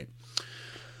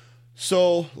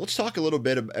 So let's talk a little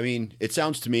bit. It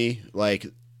sounds to me like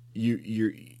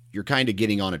you're kind of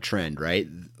getting on a trend, right?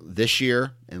 This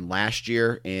year and last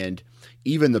year and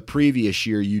even the previous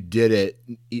year, you did it,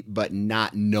 but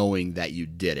not knowing that you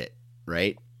did it,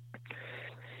 right?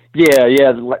 Yeah.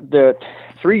 The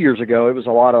 3 years ago, it was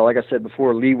a lot of, like I said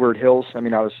before, leeward hills. I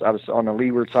mean, I was on the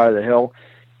leeward side of the hill,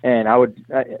 and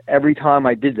every time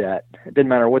I did that, it didn't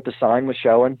matter what the sign was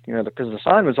showing, because the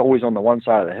sign was always on the one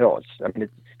side of the hill. You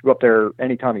go up there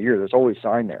any time of year, there's always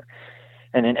sign there.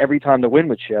 And then every time the wind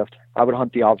would shift, I would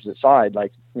hunt the opposite side,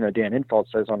 like Dan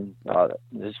Infalt says on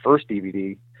his first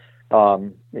DVD.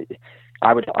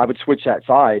 I would switch that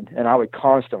side, and I would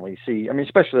constantly see. I mean,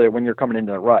 especially when you're coming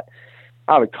into the rut,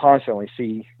 I would constantly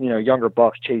see younger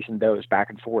bucks chasing does back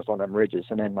and forth on them ridges.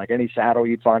 And then like any saddle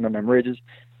you'd find on them ridges,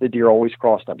 the deer always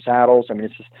crossed them saddles. I mean,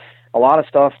 it's just a lot of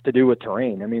stuff to do with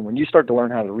terrain. I mean, when you start to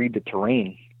learn how to read the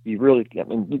terrain, you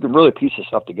can really piece this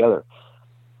stuff together.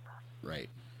 Right.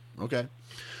 Okay.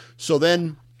 So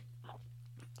then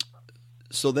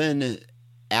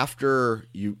after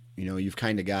you've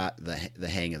kind of got the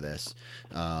hang of this,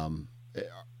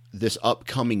 this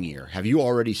upcoming year, have you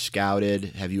already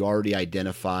scouted? Have you already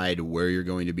identified where you're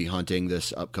going to be hunting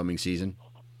this upcoming season?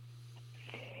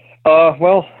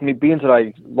 Well, I mean, being that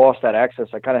I lost that access,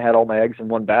 I kind of had all my eggs in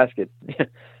one basket, and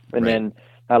right. Then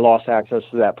I lost access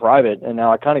to that private, and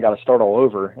now I kind of got to start all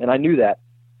over. And I knew that,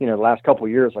 the last couple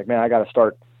of years, like, man, I got to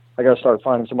start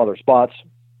finding some other spots,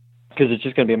 because it's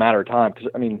just going to be a matter of time. Because,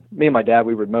 I mean, me and my dad,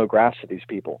 we would mow grass for these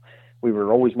people. We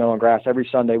were always mowing grass. Every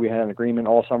Sunday we had an agreement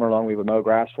all summer long. We would mow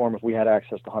grass for them if we had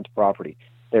access to hunt the property.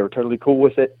 They were totally cool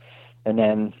with it. And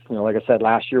then, like I said,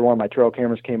 last year, one of my trail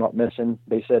cameras came up missing.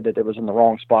 They said that it was in the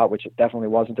wrong spot, which it definitely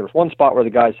wasn't. There was one spot where the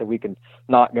guy said we can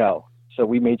not go. So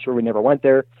we made sure we never went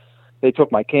there. They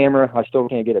took my camera. I still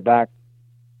can't get it back.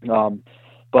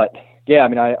 But yeah, I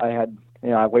mean,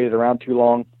 I waited around too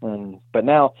long. But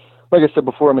now, like I said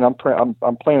before, I mean,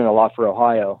 I'm planning a lot for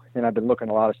Ohio, and I've been looking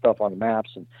at a lot of stuff on the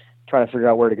maps and trying to figure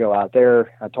out where to go out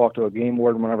there. I talked to a game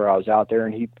warden whenever I was out there,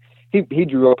 and he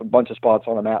drew up a bunch of spots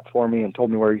on the map for me and told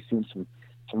me where he's seen some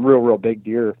real big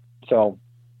deer. So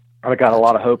I got a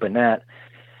lot of hope in that.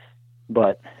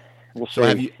 But we'll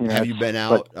see. So have you been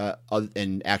out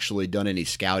and actually done any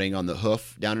scouting on the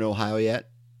hoof down in Ohio yet?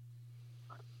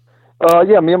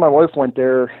 Yeah, me and my wife went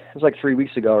there. It was like 3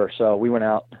 weeks ago or so. We went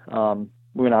out.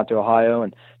 We went out to Ohio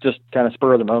and just kind of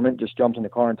spur of the moment, just jumped in the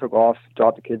car and took off,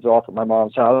 dropped the kids off at my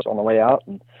mom's house on the way out,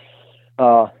 and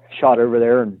shot over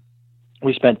there. And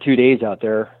we spent 2 days out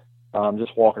there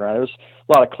just walking around. There was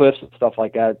a lot of cliffs and stuff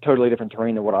like that, totally different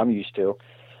terrain than what I'm used to.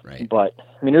 Right. But,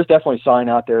 I mean, there's definitely sign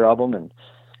out there of them. And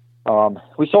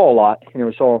we saw a lot.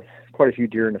 We saw quite a few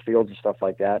deer in the fields and stuff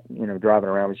like that, driving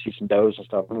around. We see some does and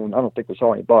stuff. I don't think we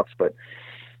saw any bucks, but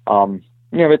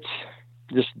it's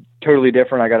just totally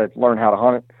different. I got to learn how to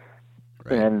hunt it.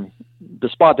 Right. And the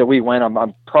spot that we went,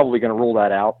 I'm probably going to rule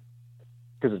that out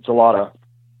because it's a lot of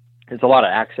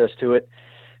access to it.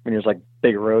 I mean, there's like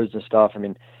big roads and stuff. I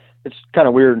mean, it's kind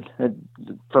of weird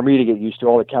for me to get used to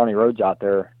all the county roads out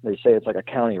there. They say it's like a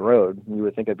county road. You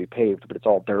would think it'd be paved, but it's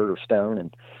all dirt or stone.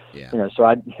 And,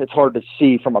 so it's hard to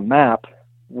see from a map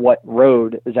what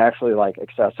road is actually like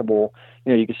accessible.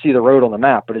 You can see the road on the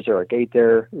map, but is there a gate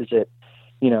there? Is it,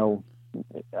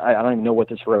 I don't even know what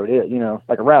this road is,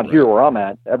 like around here where I'm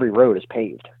at, every road is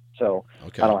paved. So I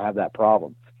don't have that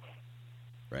problem.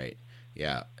 Right.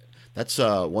 Yeah. That's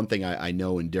one thing I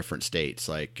know in different states.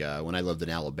 Like when I lived in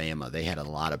Alabama, they had a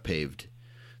lot of paved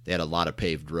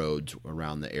roads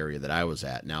around the area that I was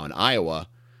at. Now in Iowa,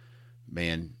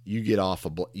 man, you get off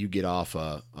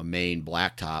a main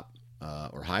blacktop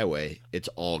or highway, it's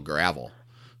all gravel.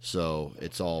 So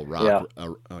it's all rock, a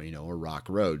rock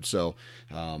road. So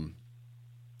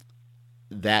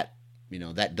that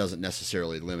doesn't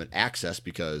necessarily limit access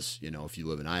because if you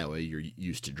live in Iowa, you're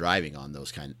used to driving on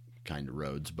those kind of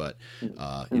roads. But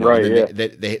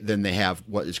then they have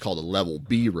what is called a level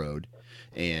B road,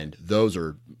 and those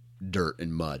are dirt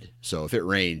and mud. So if it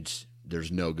rains,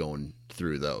 there's no going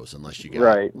through those unless you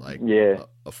got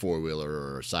a four-wheeler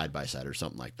or a side-by-side or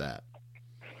something like that.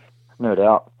 No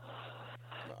doubt.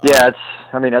 Yeah,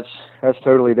 that's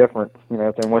totally different,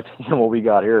 than what we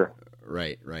got here.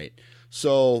 Right.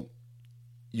 So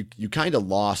you kind of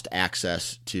lost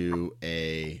access to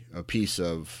a piece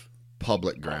of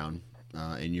public ground,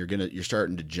 and you're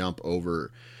starting to jump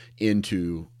over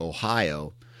into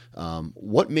Ohio.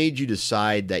 What made you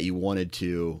decide that you wanted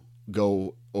to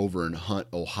go over and hunt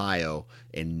Ohio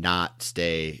and not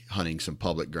stay hunting some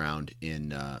public ground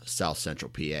in South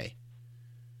Central PA?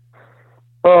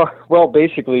 Well,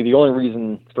 basically the only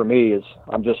reason for me is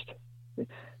I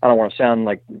don't want to sound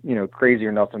like, crazy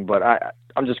or nothing, but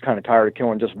I'm just kind of tired of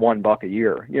killing just one buck a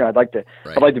year. I'd like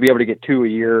to be able to get two a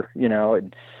year,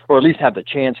 or at least have the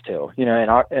chance to, in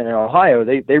Ohio,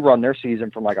 they run their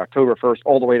season from like October 1st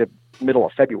all the way to middle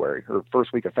of February or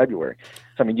first week of February.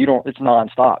 So, it's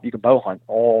nonstop. You can bow hunt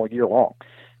all year long.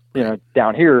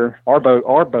 Down here, our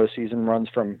bow season runs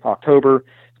from October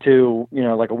to,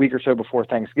 like a week or so before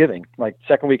Thanksgiving, like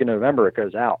second week of November, it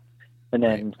goes out and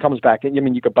then comes back in.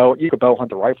 You could bow hunt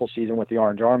the rifle season with the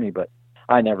Orange Army, but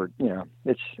I never,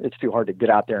 it's too hard to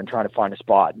get out there and try to find a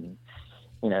spot. And,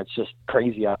 it's just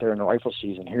crazy out there in the rifle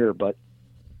season here, but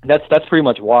that's pretty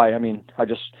much why. I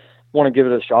just want to give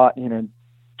it a shot,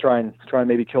 try and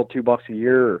maybe kill 2 bucks a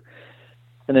year.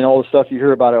 And then all the stuff you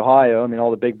hear about Ohio,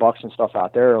 all the big bucks and stuff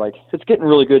out there, like it's getting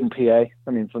really good in PA.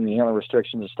 From the antler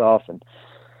restrictions and stuff, and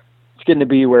it's getting to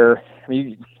be where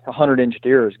 100-inch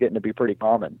deer is getting to be pretty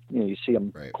common. You see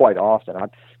them quite often.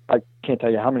 I can't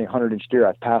tell you how many 100-inch deer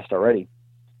I've passed already.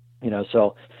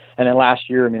 So, and then last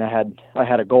year, I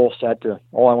had a goal set to,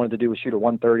 all I wanted to do was shoot a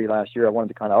 130 last year. I wanted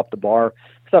to kind of up the bar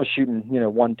because I was shooting,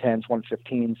 110s,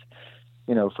 115s,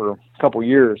 for a couple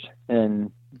years,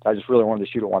 and I just really wanted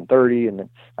to shoot a 130, and then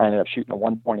I ended up shooting a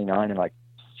 129 in like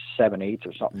 7/8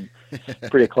 or something,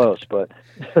 pretty close. But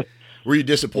were you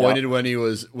disappointed when he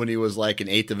was like an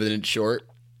 1/8 of an inch short?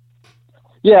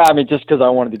 Yeah, just because I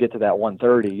wanted to get to that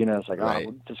 130, it's like, I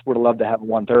just would have loved to have a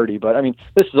 130. But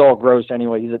this is all gross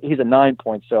anyway. He's a 9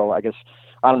 point, so I guess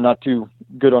I'm not too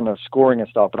good on the scoring and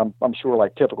stuff. But I'm sure,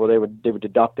 like typical, they would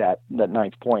deduct that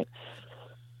 9th point.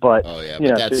 But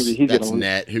that's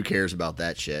net. Who cares about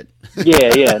that shit?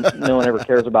 yeah. No one ever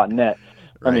cares about net.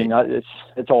 Right.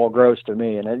 It's all gross to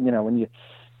me. And when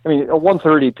a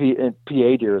 130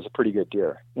 PA deer is a pretty good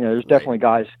deer. There's definitely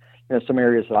guys. Some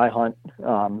areas that I hunt.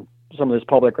 Some of this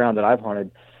public ground that I've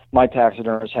hunted, my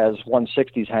taxidermist has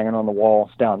 160s hanging on the wall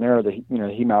down there that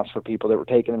he mounts for people that were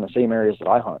taken in the same areas that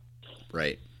I hunt.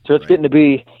 Right. So it's getting to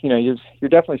be, you're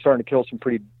definitely starting to kill some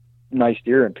pretty nice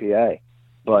deer in PA.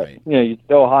 But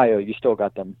Ohio, you still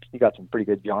got them. You got some pretty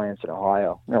good giants in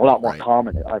Ohio. They're a lot more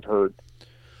common, I've heard.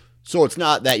 So it's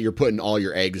not that you're putting all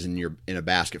your eggs in a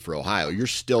basket for Ohio. You're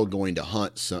still going to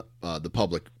hunt the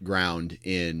public ground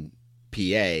in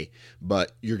PA,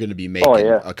 but you're going to be making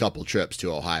a couple trips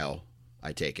to Ohio,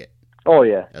 I take it. Oh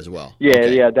yeah, as well.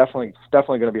 Yeah, definitely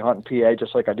going to be hunting PA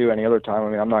just like I do any other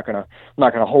time. I'm not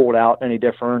gonna hold out any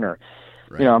different, or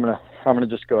I'm gonna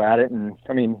just go at it. And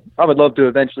I would love to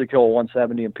eventually kill a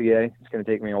 170 in PA. It's going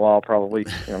to take me a while, probably,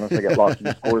 unless I get lost in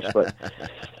the course. But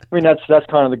that's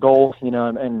kind of the goal, and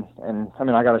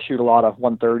I got to shoot a lot of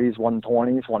 130s,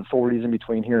 120s, 140s in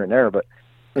between here and there. But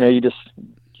you just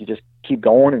keep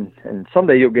going, and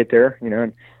someday you'll get there,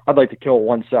 and I'd like to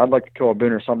kill I'd like to kill a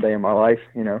booner someday in my life,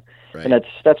 Right. And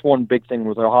that's one big thing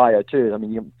with Ohio too.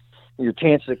 your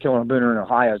chances of killing a booner in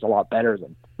Ohio is a lot better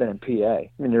than in PA. I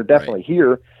mean, they're definitely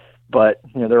here, but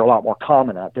they're a lot more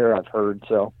common out there, I've heard.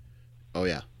 So. Oh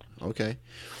yeah. Okay.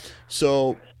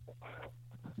 So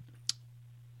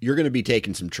you're going to be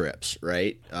taking some trips,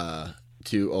 right?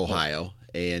 To Ohio,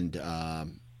 and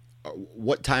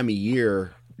what time of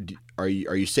year are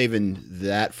you saving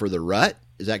that for the rut?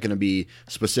 Is that going to be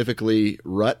specifically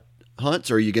rut hunts,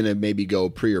 or are you going to maybe go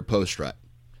pre or post rut?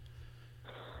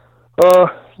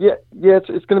 Yeah,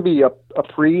 it's going to be a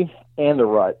pre and a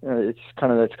rut. That's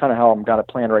kind of how I'm got it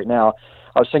planned right now.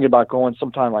 I was thinking about going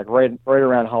sometime like right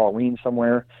around Halloween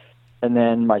somewhere, and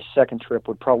then my second trip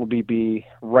would probably be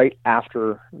right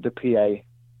after the PA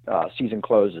season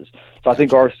closes. So I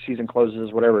think our season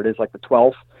closes whatever it is, like the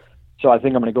 12th. So I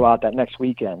think I'm going to go out that next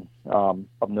weekend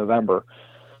of November.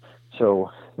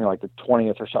 So like the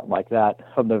 20th or something like that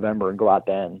of November, and go out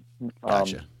then.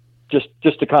 Gotcha.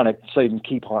 Just to kind of so you can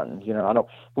keep hunting.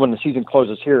 When the season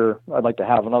closes here, I'd like to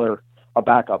have a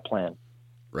backup plan.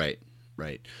 Right.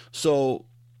 So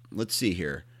let's see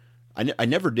here. I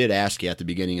never did ask you at the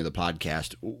beginning of the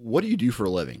podcast, what do you do for a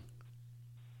living?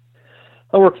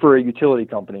 I work for a utility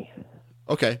company.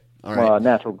 Okay. All right.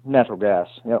 Natural gas.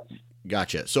 Yep.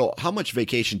 Gotcha. So how much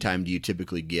vacation time do you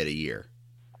typically get a year?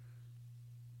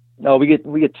 No, we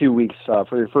get 2 weeks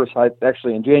for your first.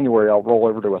 Actually, in January, I'll roll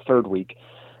over to a third week.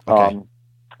 Okay.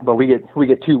 But we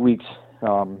get 2 weeks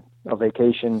of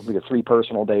vacation. We get 3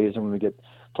 personal days, and we get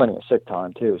plenty of sick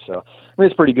time too. So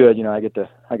it's pretty good. I get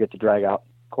to drag out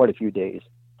quite a few days.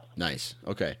 Nice.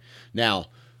 Okay. Now,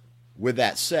 with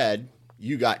that said,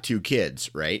 you got 2 kids,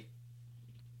 right?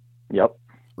 Yep.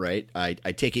 Right. I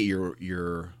take it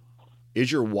is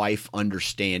your wife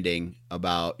understanding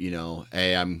about,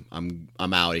 hey, I'm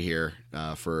out of here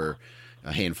for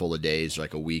a handful of days,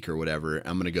 like a week or whatever.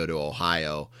 I'm going to go to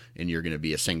Ohio, and you're going to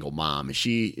be a single mom. Is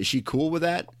she cool with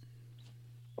that?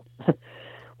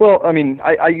 Well, I mean,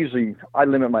 I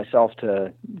limit myself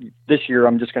to this year.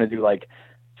 I'm just going to do like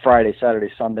Friday,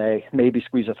 Saturday, Sunday, maybe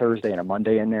squeeze a Thursday and a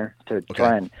Monday in there to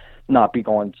try and not be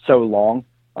going so long.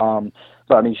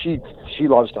 But I mean, she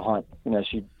loves to hunt.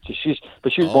 She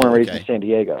was born and raised in San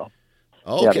Diego.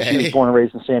 Okay. Yeah, but she was born and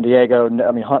raised in San Diego.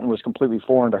 I mean, hunting was completely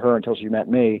foreign to her until she met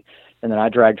me, and then I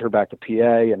dragged her back to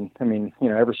PA. And I mean,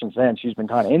 ever since then, she's been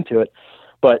kind of into it.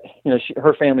 But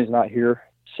her family's not here,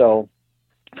 so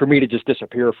for me to just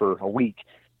disappear for a week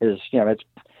is, it's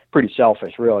pretty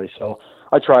selfish, really. So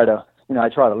I try to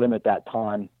limit that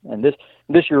time. And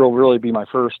this year will really be my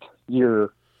first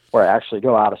year where I actually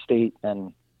go out of state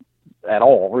and at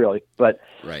all, really. But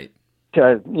right.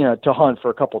 To hunt for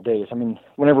a couple of days. I mean,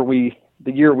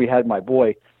 the year we had my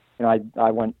boy,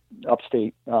 I went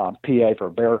upstate PA for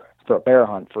a bear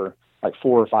hunt for like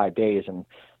 4 or 5 days, and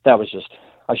that was just,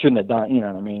 I shouldn't have done. You know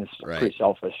what I mean? It's pretty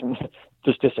selfish, and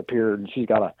just disappeared. And she's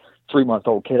got a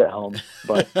 3-month-old kid at home,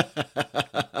 but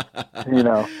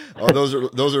Oh,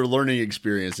 those are learning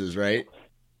experiences, right?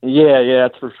 Yeah,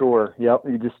 that's for sure. Yep,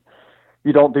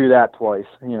 you don't do that twice,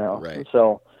 Right.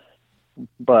 So,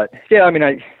 but yeah, I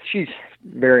mean, she's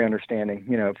very understanding,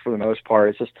 for the most part.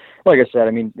 It's just like I said.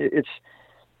 I mean, it's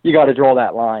you got to draw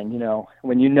that line,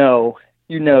 when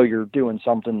you're doing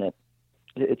something that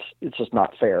it's just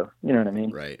not fair. You know what I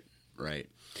mean? Right.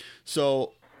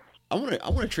 So I want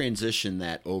to transition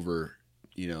that over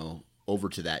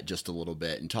to that just a little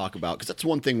bit and talk about, because that's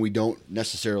one thing we don't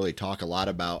necessarily talk a lot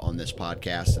about on this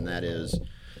podcast, and that is,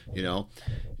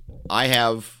 I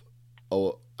have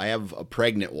a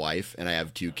pregnant wife and I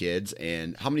have 2 kids.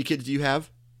 And how many kids do you have?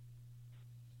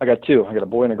 I got 2. I got a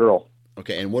boy and a girl.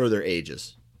 Okay, and what are their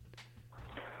ages?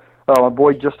 My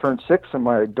boy just turned 6, and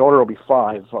my daughter will be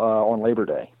 5 on Labor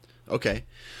Day. Okay,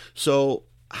 so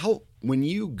when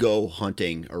you go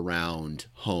hunting around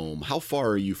home, how far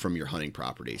are you from your hunting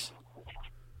properties?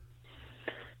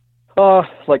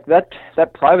 Like that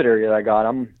private area that I got,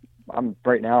 I'm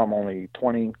right now, I'm only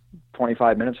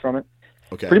 20-25 minutes from it.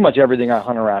 Okay. Pretty much everything I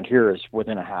hunt around here is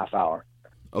within a half hour.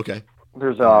 Okay.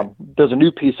 There's a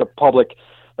new piece of public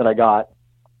that I got.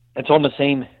 It's in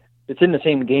the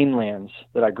same game lands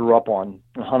that I grew up on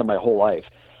and hunted my whole life.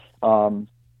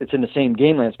 It's in the same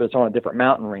game lands, but it's on a different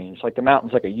mountain range. Like the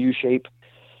mountain's like a U shape,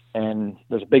 and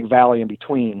there's a big valley in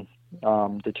between.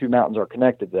 The 2 mountains are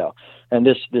connected though. And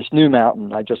this new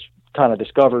mountain I just kind of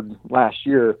discovered last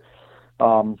year.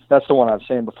 That's the one I was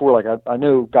saying before. Like I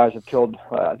know guys have killed,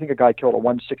 I think a guy killed a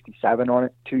 167 on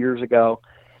it 2 years ago.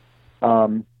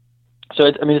 So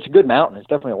it's a good mountain. It's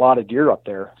definitely a lot of deer up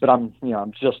there, but I'm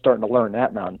just starting to learn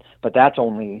that mountain, but that's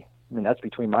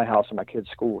between my house and my kid's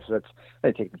school. So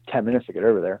they take 10 minutes to get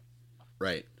over there.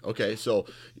 Right. Okay. So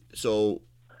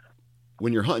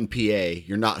when you're hunting PA,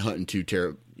 you're not hunting too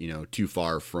too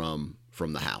far from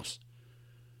the house?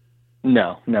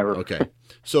 No, never. Okay.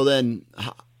 So then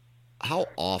how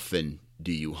often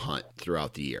do you hunt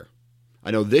throughout the year?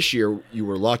 I know this year you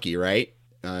were lucky, right?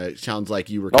 It sounds like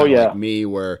you were kind of like me,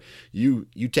 where you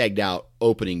tagged out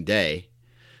opening day,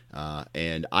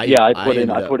 and I put in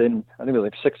I think it was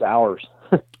like 6 hours.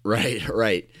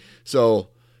 Right. So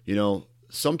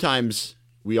sometimes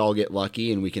we all get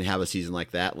lucky and we can have a season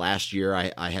like that. Last year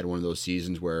I had one of those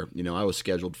seasons where I was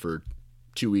scheduled for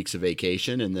 2 weeks of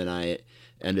vacation, and then I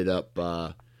ended up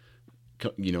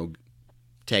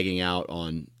tagging out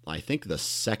on, I think, the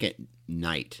second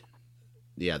night.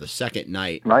 Yeah, the second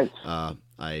night. Nice.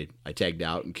 I tagged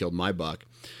out and killed my buck.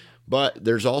 But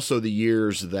there's also the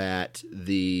years that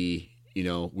we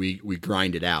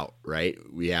grind it out, right?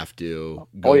 We have to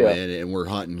go in and we're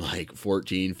hunting like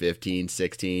 14, 15,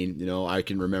 16. I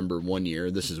can remember one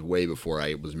year, this is way before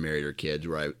I was married or kids,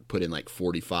 where I put in like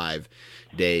 45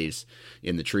 days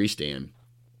in the tree stand.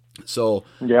 So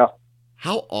yeah,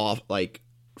 how off, like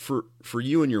for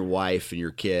you and your wife and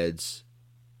your kids,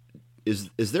 is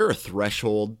there a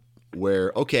threshold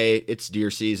where, okay, it's deer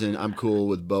season, I'm cool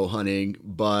with bow hunting,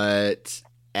 but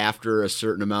after a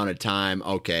certain amount of time,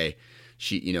 okay,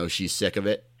 she's sick of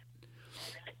it?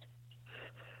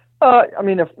 I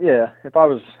mean, if I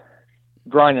was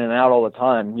grinding it out all the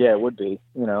time, yeah, it would be.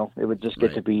 It would just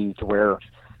get to be to where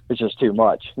it's just too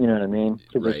much. You know what I mean?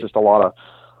 Because it's just a lot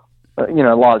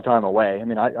of time away. I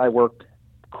mean, I work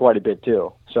quite a bit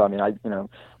too. So I mean,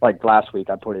 like last week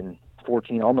I put in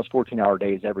almost 14-hour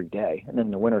days every day, and then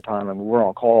in the wintertime, I mean, we're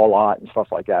on call a lot and stuff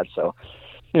like that. So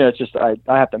it's just I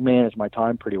have to manage my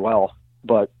time pretty well.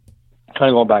 But kind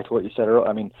of going back to what you said earlier,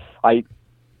 I mean,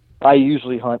 I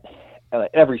usually hunt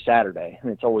every Saturday. I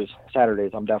mean, it's always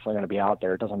Saturdays. I'm definitely going to be out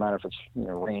there. It doesn't matter if it's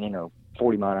raining or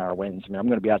 40-mile-an-hour winds. I mean, I'm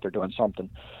going to be out there doing something,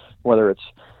 whether it's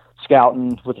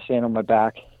scouting with the stand on my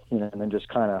back, and then just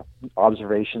kind of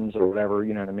observations or whatever.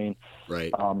 You know what I mean?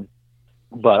 Right.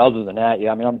 But other than that,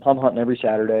 yeah, I mean, I'm hunting every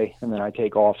Saturday, and then I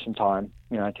take off some time.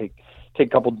 I take a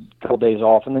couple days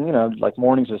off, and then like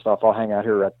mornings and stuff, I'll hang out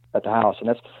here at the house, and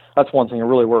that's one thing that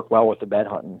really worked well with the bed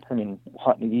hunting. I mean,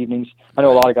 hunting the evenings. I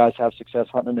know a lot of guys have success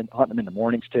hunting them in the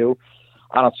mornings too.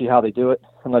 I don't see how they do it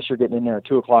unless you're getting in there at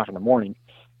 2:00 in the morning,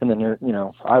 and then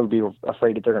I would be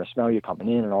afraid that they're going to smell you coming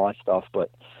in and all that stuff.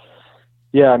 But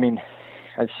yeah, I mean,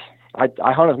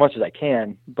 I hunt as much as I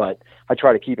can, but I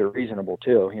try to keep it reasonable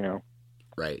too.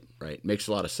 Right. Makes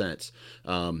a lot of sense.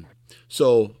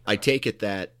 So I take it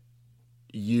that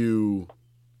you,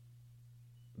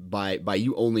 by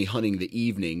you only hunting the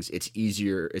evenings, it's an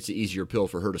easier pill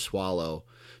for her to swallow,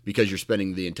 because you're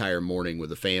spending the entire morning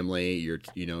with the family. You're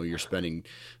spending,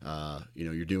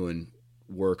 you're doing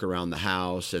work around the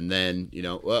house, and then,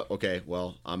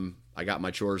 I got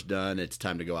my chores done. It's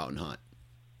time to go out and hunt.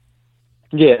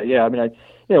 Yeah. I mean,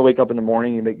 I wake up in the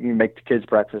morning, you make the kids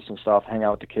breakfast and stuff, hang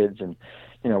out with the kids, and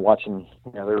watching.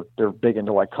 They're big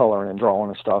into like coloring and drawing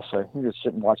and stuff, so you just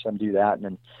sit and watch them do that,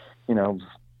 and then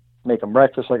make them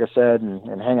breakfast, like I said,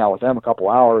 and hang out with them a couple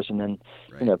hours, and then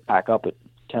pack up at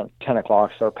 10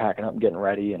 o'clock, start packing up and getting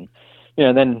ready, and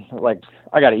then like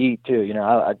I got to eat too.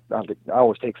 I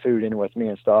always take food in with me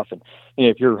and stuff, and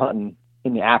if you're hunting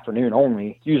in the afternoon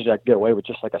only, usually I can get away with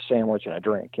just like a sandwich and a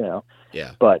drink,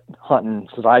 Yeah. But hunting,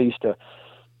 because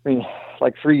I mean,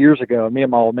 like 3 years ago, me and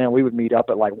my old man, we would meet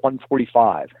up at like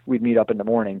 1:45. We'd meet up in the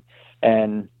morning,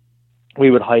 and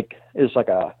we would hike. It was like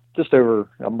just over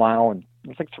a mile, and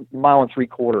it's like a mile and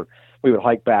 3/4. We would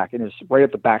hike back, and it's right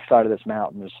up the backside of this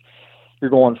mountain.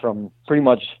 You're going from pretty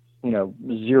much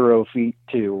 0 feet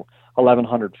to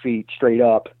 1,100 feet straight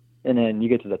up, and then you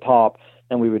get to the top,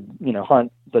 and we would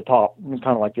hunt the top, kind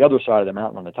of like the other side of the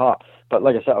mountain on the top. But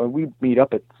like I said, we'd meet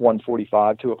up at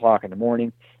 1:45, 2:00 in the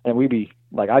morning, and we'd be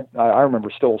like, I remember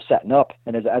still setting up,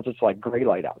 and as it's like gray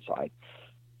light outside.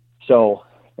 So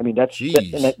I mean,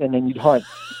 and then you'd hunt.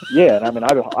 Yeah, and I mean,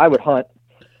 I would hunt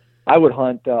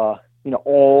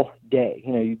all day.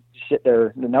 You sit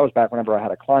there, and that was back whenever I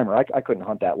had a climber. I couldn't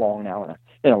hunt that long now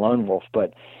in a lone wolf,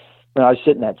 but I was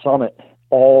sitting at summit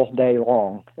all day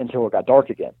long until it got dark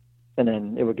again, and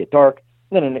then it would get dark.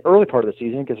 And then in the early part of the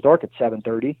season, it gets dark at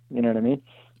 7:30. You know what I mean?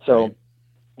 So right.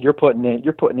 you're putting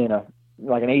in an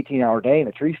 18-hour day in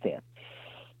a tree stand.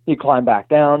 You climb back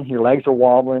down, your legs are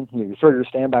wobbling, you throw your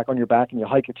stand back on your back, and you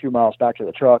hike it 2 miles back to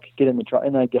the truck, get in the truck,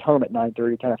 and then get home at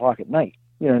 9:30, 10 o'clock at night.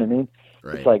 You know what I mean?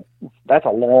 Right. It's like that's a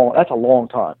long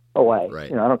time away.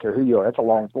 Right. I don't care who you are. That's a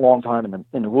long time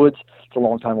in the woods. It's a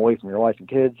long time away from your wife and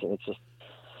kids, and it's just.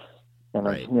 And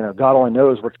right. God only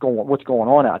knows what's going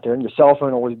on out there. And your cell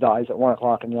phone always dies at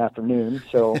 1:00 in the afternoon.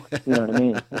 So you know what I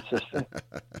mean. It's just.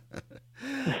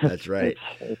 That's right.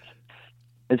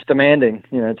 It's demanding.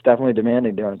 It's definitely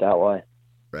demanding doing it that way.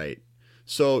 Right.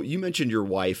 So you mentioned your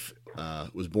wife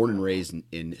was born and raised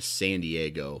in San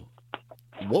Diego.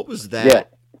 What was that? Yeah.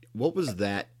 What was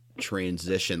that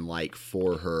transition like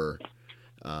for her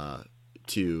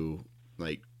to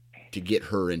get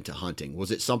her into hunting?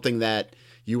 Was it something that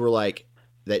you were like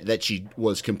that she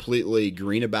was completely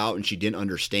green about and she didn't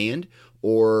understand,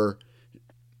 or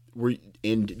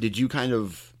did you kind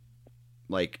of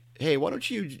like, hey, why don't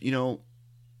you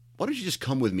just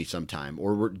come with me sometime,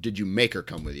 or did you make her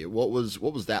come with you? What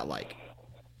was that like?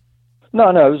 No,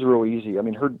 it was real easy. I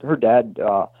mean, her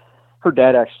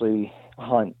dad actually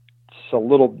hunts a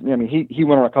little. I mean, he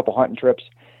went on a couple hunting trips.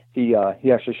 He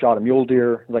actually shot a mule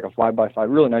deer, like a 5x5,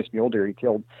 really nice mule deer he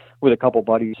killed with a couple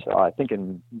buddies, I think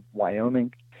in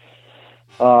Wyoming.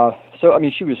 So I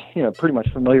mean, she was pretty much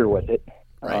familiar with it.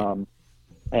 Right.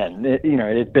 And it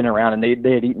had been around, and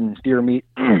they had eaten deer meat.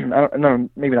 I don't know,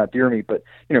 maybe not deer meat, but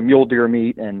mule deer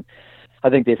meat, and I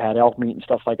think they've had elk meat and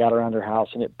stuff like that around their house.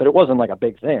 But it wasn't like a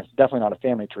big thing. It's definitely not a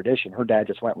family tradition. Her dad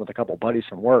just went with a couple buddies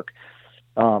from work.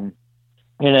 And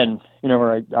then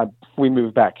we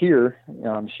moved back here.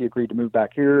 She agreed to move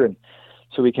back here, and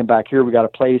so we came back here. We got a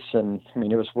place, and I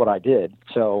mean, it was what I did.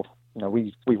 So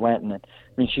we went, and I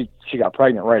mean, she got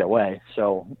pregnant right away.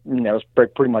 So it was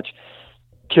pretty much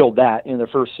killed that in the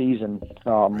first season.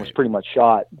 Was pretty much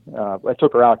shot. I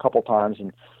took her out a couple times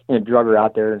and drug her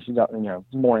out there, and she got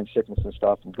morning sickness and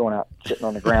stuff, and going out sitting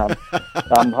on the ground.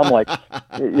 I'm like,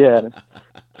 yeah,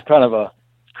 it's kind of a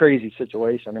crazy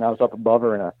situation. I mean, I was up above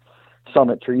her in a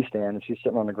summit tree stand, and she's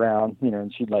sitting on the ground,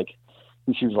 and she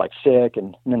was like sick,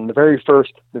 and then the very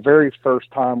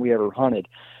first time we ever hunted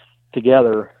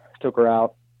together, took her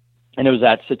out, and it was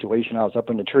that situation. I was up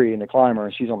in the tree in the climber,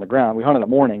 and she's on the ground. We hunted in the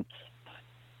morning.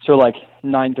 So like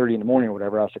 9:30 in the morning or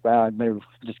whatever, I was like, well, maybe we'll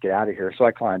just get out of here. So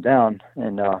I climbed down,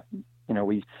 and I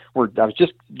was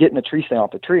just getting the tree stand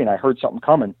off the tree, and I heard something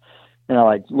coming, and I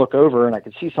like look over, and I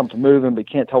could see something moving, but you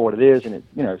can't tell what it is. And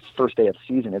it's first day of the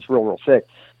season, it's real thick.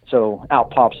 So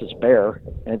out pops this bear,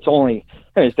 and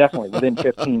it's definitely within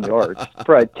 15 yards,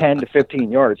 probably 10 to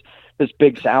 15 yards. This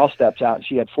big sow steps out, and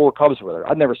she had 4 cubs with her.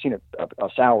 I'd never seen a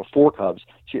sow with 4 cubs.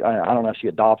 I don't know if she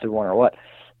adopted one or what.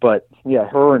 But yeah,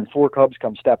 her and 4 cubs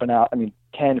come stepping out. I mean,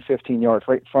 10, 15 yards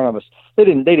right in front of us. They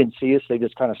didn't see us. They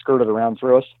just kind of skirted around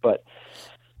through us. But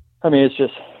I mean, it's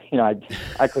just,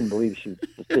 I couldn't believe she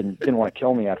didn't want to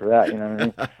kill me after that. You know what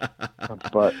I mean?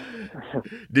 But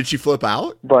did she flip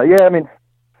out? But yeah, I mean,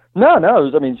 no.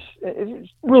 It's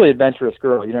really adventurous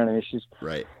girl. You know what I mean? She's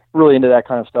right. Really into that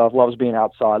kind of stuff. Loves being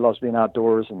outside. Loves being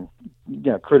outdoors, and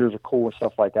critters are cool and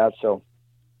stuff like that. So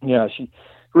she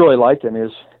really liked him. It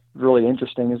was really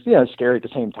interesting. It's scary at the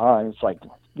same time. It's like,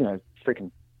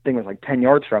 freaking thing was like 10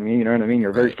 yards from you, you know what I mean?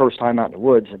 Your very first time out in the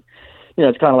woods, and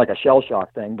it's kind of like a shell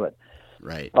shock thing, but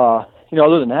right.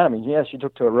 Other than that, I mean, yeah, she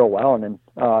took to it real well. And then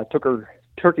took her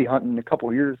turkey hunting a couple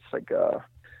of years, like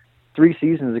 3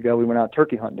 seasons ago. We went out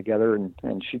turkey hunting together,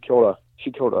 and she killed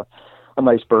a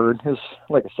nice bird. It was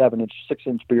like a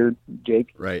 6-inch beard,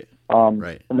 Jake. Right.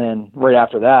 Right. And then right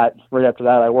after that,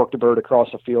 I worked a bird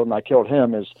across the field, and I killed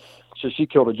him. So she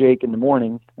killed a Jake in the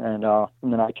morning, and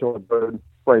then I killed a bird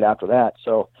right after that.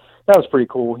 So that was pretty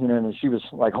cool, and she was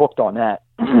like hooked on that,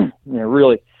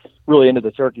 really, really into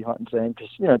the turkey hunting thing.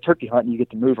 Because, turkey hunting, you get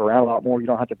to move around a lot more. You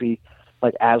don't have to be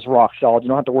like as rock solid. You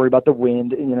don't have to worry about the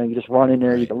wind. You just run in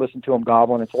there, you can listen to them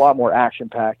gobbling. It's a lot more action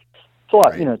packed. It's a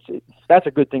lot, that's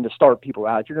a good thing to start people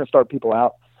out. If you're going to start people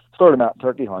out, start them out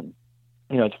turkey hunting.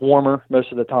 It's warmer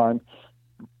most of the time,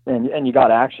 and you got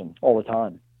action all the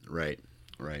time. Right.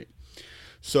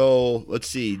 So let's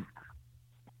see.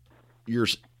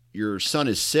 Your son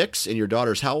is 6, and your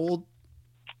daughter's how old?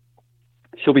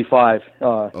 She'll be 5.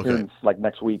 In, like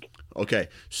next week. Okay.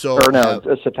 So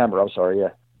it's September. I'm sorry. Yeah.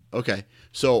 Okay.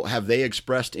 So have they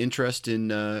expressed interest in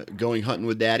going hunting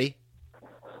with Daddy?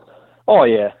 Oh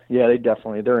yeah,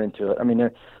 they're into it. I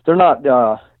mean, they're not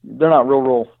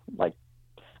real like.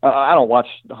 I don't watch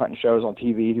the hunting shows on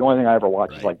TV. The only thing I ever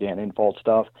watch is like Dan Infalt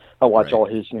stuff. I watch all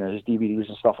his, his DVDs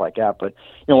and stuff like that. But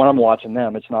when I'm watching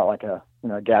them, it's not like a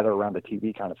gather around the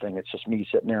TV kind of thing. It's just me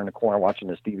sitting there in the corner watching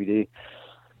this DVD.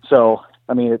 So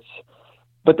I mean,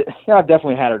 I've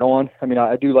definitely had it on. I mean,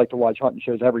 I do like to watch hunting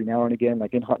shows every now and again,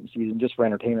 like in hunting season, just for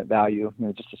entertainment value.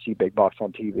 Just to see big bucks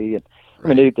on TV. And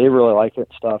I mean, they really like it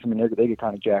and stuff. I mean, they get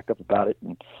kind of jacked up about it.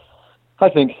 And I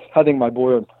think my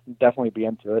boy would definitely be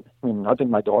into it. I mean, I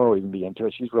think my daughter will even be into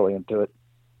it. She's really into it.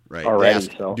 Right. Already.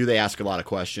 Do they ask a lot of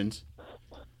questions?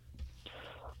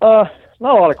 Not a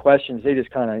lot of questions. They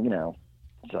just kind of,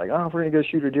 it's like, oh, we're gonna go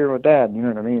shoot a deer with Dad. You know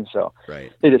what I mean? So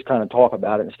right. They just kind of talk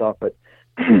about it and stuff. But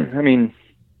I mean,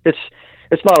 it's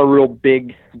not a real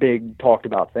big talked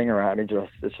about thing around me.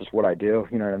 This is what I do.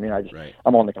 You know what I mean? Right.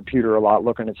 I'm on the computer a lot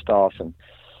looking at stuff,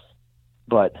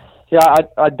 but yeah,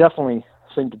 I definitely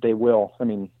think that they will. I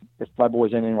mean, if my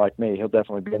boy's anything like me, he'll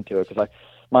definitely be into it, because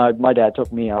my dad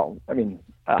took me out. I mean,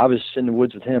 I was in the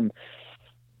woods with him.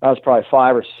 I was probably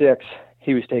 5 or 6.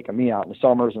 He was taking me out in the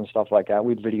summers and stuff like that.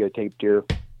 We'd videotape deer.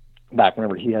 Back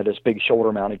whenever he had this big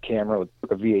shoulder-mounted camera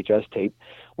with a VHS tape,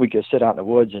 we could sit out in the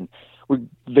woods and we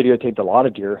videotaped a lot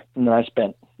of deer. And then I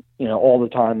spent, all the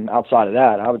time outside of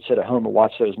that. I would sit at home and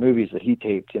watch those movies that he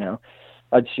taped.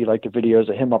 I'd see like the videos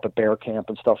of him up at bear camp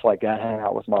and stuff like that, hanging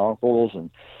out with my uncles and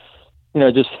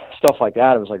just stuff like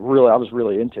that. It was like I was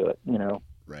really into it.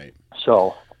 Right.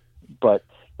 So, but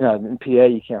in PA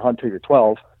you can't hunt till you're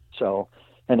 12. So,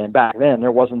 and then back then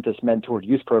there wasn't this mentored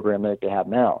youth program like they have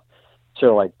now.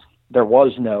 So like, there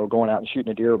was no going out and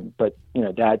shooting a deer, but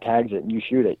dad tags it and you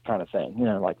shoot it kind of thing,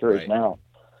 like there is now.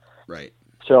 Right.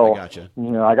 So, I gotcha.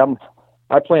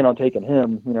 I plan on taking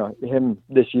him, him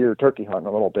this year turkey hunting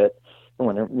a little bit. And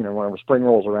whenever spring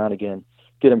rolls around again,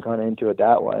 get him kind of into it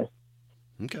that way.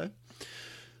 Okay.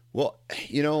 Well,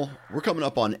 we're coming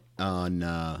up on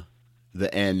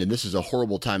the end, and this is a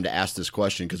horrible time to ask this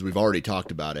question because we've already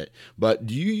talked about it, but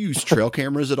do you use trail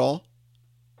cameras at all?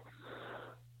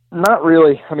 Not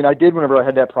really. I mean, I did whenever I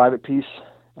had that private piece.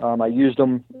 I used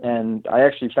them, and I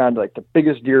actually found like the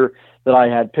biggest deer that I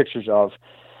had pictures of.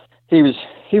 He was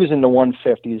in the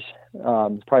 150s,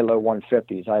 probably low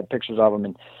 150s. I had pictures of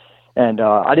him, and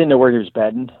I didn't know where he was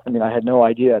bedding. I mean, I had no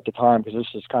idea at the time because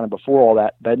this is kind of before all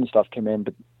that bedding stuff came in.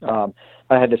 But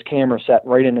I had this camera set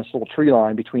right in this little tree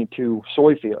line between two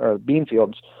bean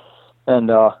fields, and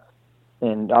I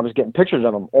was getting pictures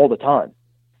of him all the time.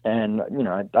 And,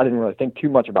 I didn't really think too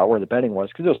much about where the bedding was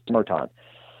because it was summertime.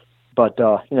 But,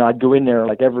 I'd go in there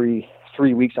like every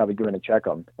 3 weeks. I would go in and check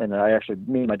him. And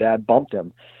me and my dad bumped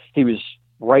him. He was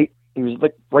like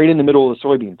right in the middle of the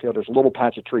soybean field. There's a little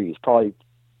patch of trees, probably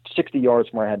 60 yards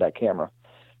from where I had that camera.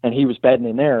 And he was bedding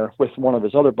in there with one of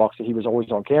his other bucks that he was always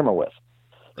on camera with.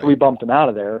 So we bumped him out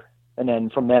of there. And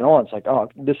then from then on, it's like, oh,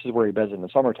 this is where he beds in the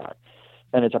summertime.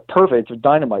 And it's a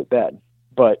dynamite bed.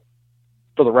 But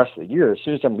for the rest of the year, as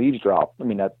soon as them leaves drop, I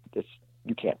mean,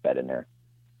 you can't bed in there.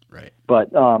 Right.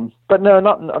 But no,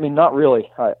 not really.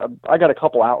 I got a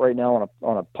couple out right now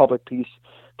on a public piece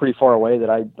pretty far away that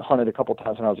I hunted a couple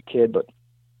times when I was a kid, but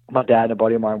my dad and a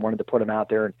buddy of mine wanted to put them out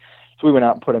there. And so we went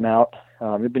out and put them out.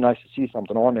 It'd be nice to see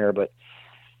something on there, but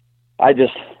I'm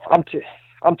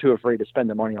too afraid to spend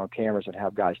the money on cameras and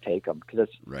have guys take them because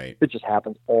it just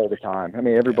happens all the time. I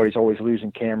mean, everybody's always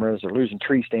losing cameras or losing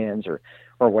tree stands or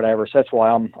whatever. So that's why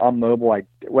I'm mobile.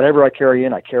 Whatever I carry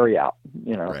in, I carry out.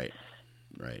 Right.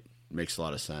 Makes a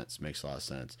lot of sense.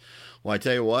 Well, I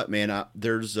tell you what, man.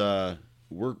 There's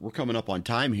we're coming up on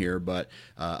time here, but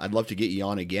I'd love to get you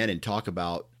on again and talk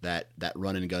about that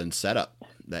run and gun setup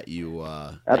that you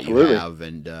have,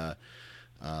 and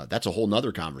that's a whole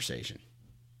nother conversation.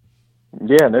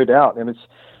 Yeah, no doubt. And we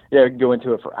can go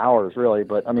into it for hours really,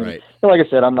 but I mean, like I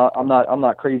said, I'm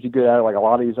not crazy good at it like a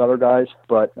lot of these other guys,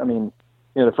 but I mean,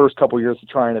 the first couple of years of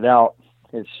trying it out,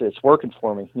 it's working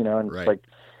for me, and it's like,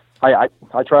 I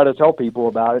try to tell people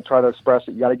about it, try to express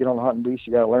it. You got to get on the hunting beast.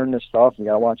 You got to learn this stuff. You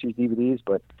got to watch these DVDs,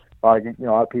 but a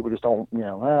lot of people just don't,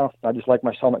 well, I just like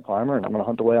my summit climber and I'm going to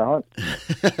hunt the way I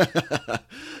hunt.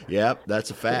 Yep, that's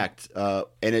a fact. And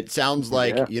it sounds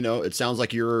like, it sounds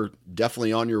like you're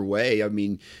definitely on your way. I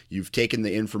mean, you've taken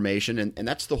the information and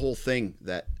that's the whole thing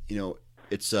that,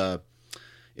 it's the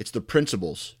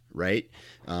principles, right?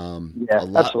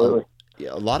 Absolutely.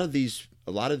 A lot of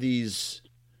these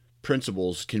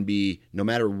principles can be no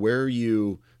matter where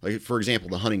you, like for example,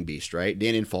 the hunting beast, right?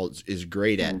 Dan Infalt is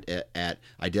great at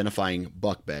identifying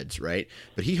buck beds, right?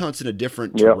 But he hunts in a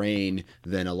different terrain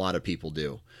than a lot of people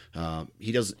do.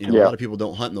 He does, a lot of people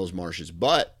don't hunt in those marshes,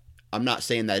 but I'm not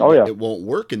saying that it won't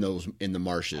work in the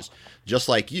marshes. Just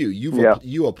like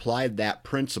you applied that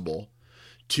principle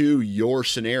to your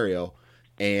scenario,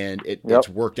 and it's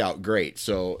worked out great.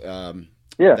 So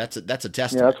that's a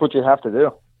testament. Yeah, that's what you have to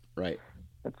do. Right.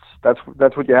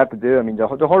 That's what you have to do. I mean, the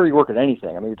harder you work at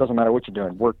anything, I mean, it doesn't matter what you're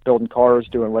doing, building cars,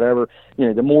 doing whatever,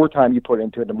 the more time you put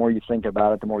into it, the more you think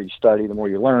about it, the more you study, the more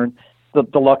you learn,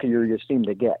 the luckier you seem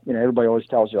to get. Everybody always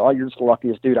tells you, oh, you're just the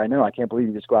luckiest dude I know. I can't believe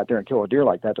you just go out there and kill a deer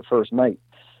like that the first night.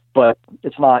 But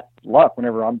it's not luck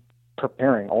whenever I'm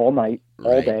preparing all night,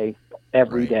 all day,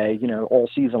 every day, all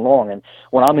season long. And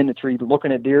when I'm in the tree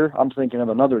looking at deer, I'm thinking of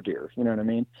another deer. You know what I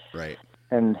mean? Right.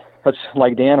 And that's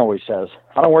like Dan always says,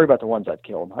 I don't worry about the ones I've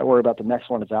killed. I worry about the next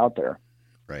one that's out there.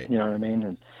 Right. You know what I mean?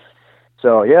 And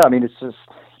so, I mean, it's just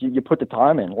you put the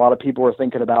time in. A lot of people are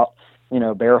thinking about,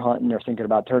 bear hunting. They're thinking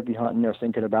about turkey hunting. They're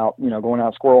thinking about, going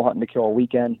out squirrel hunting to kill a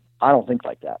weekend. I don't think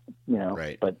like that,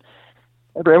 Right. But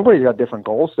everybody's got different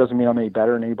goals. Doesn't mean I'm any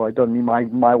better than anybody. Doesn't mean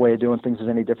my way of doing things is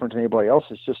any different than anybody else.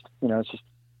 It's just, it's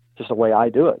just the way I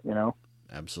do it,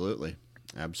 Absolutely.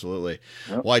 Absolutely.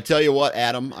 Yep. Well, I tell you what,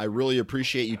 Adam, I really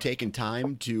appreciate you taking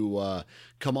time to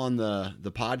come on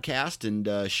the podcast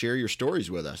and share your stories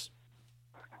with us.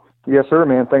 Yes, sir,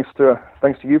 man. Thanks to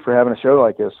you for having a show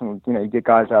like this. And, you get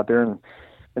guys out there, and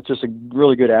it's just a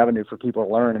really good avenue for people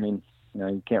to learn. I mean,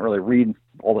 you can't really read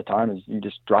all the time. You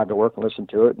just drive to work and listen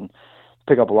to it and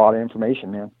pick up a lot of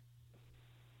information, man.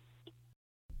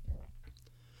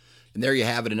 And there you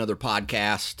have it, another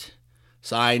podcast,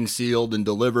 signed, sealed, and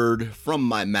delivered from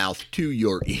my mouth to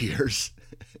your ears.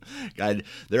 God,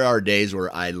 there are days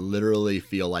where I literally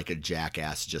feel like a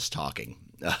jackass just talking.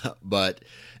 But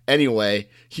anyway,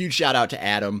 huge shout out to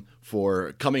Adam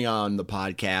for coming on the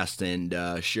podcast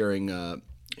and sharing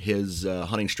his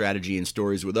hunting strategy and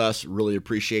stories with us. Really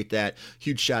appreciate that.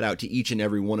 Huge shout out to each and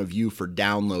every one of you for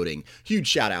downloading. Huge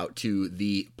shout out to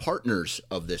the partners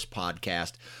of this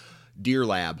podcast: Deer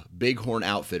Lab, Bighorn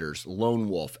Outfitters, Lone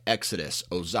Wolf, Exodus,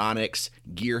 Ozonics,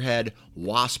 Gearhead,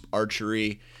 Wasp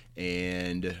Archery,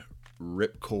 and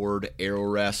Ripcord Arrow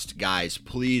Rest. Guys,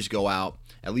 please go out,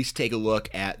 at least take a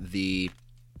look at the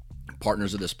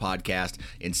partners of this podcast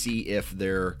and see if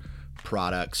their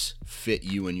products fit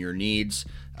you and your needs.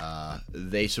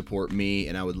 They support me,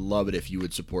 and I would love it if you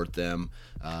would support them.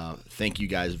 Thank you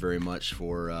guys very much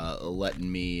for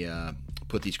letting me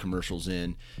put these commercials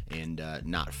in and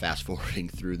not fast forwarding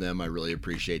through them. I really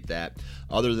appreciate that.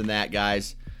 Other than that,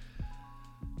 guys,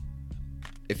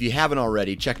 if you haven't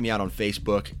already, check me out on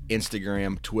Facebook,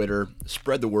 Instagram, Twitter.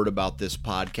 Spread the word about this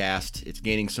podcast. It's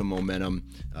gaining some momentum.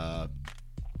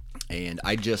 And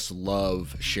I just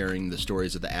love sharing the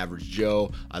stories of the average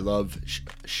Joe. I love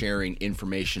sharing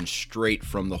information straight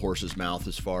from the horse's mouth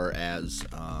as far as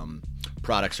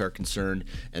products are concerned.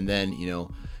 And then,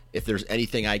 if there's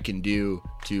anything I can do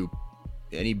to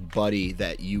anybody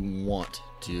that you want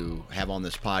to have on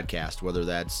this podcast, whether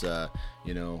that's, a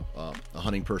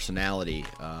hunting personality,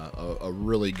 a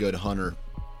really good hunter,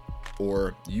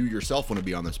 or you yourself want to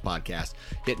be on this podcast,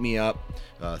 hit me up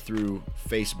through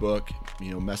Facebook,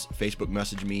 Facebook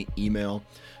message me, email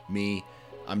me.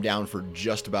 I'm down for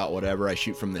just about whatever. I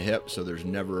shoot from the hip, so there's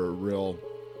never a real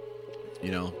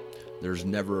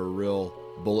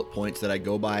bullet points that I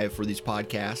go by for these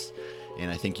podcasts,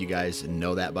 and I think you guys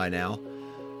know that by now.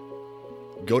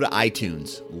 Go to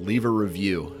iTunes, leave a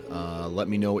review. Let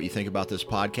me know what you think about this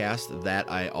podcast. That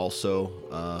I also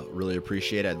really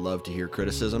appreciate. I'd love to hear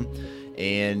criticism.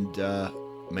 And,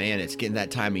 man, it's getting that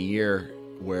time of year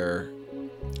where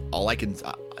all I can,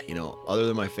 other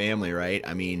than my family, right?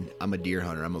 I mean, I'm a deer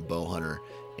hunter. I'm a bow hunter.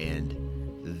 And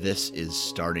this is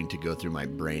starting to go through my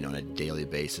brain on a daily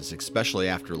basis, especially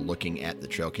after looking at the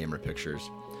trail camera pictures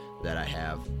that I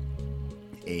have.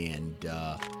 And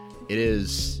it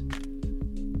is...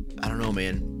 I don't know,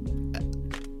 man.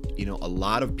 A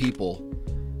lot of people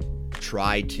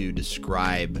try to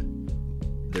describe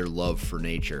their love for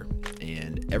nature,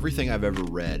 and everything I've ever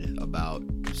read about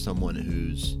someone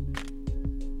who's,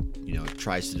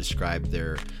 tries to describe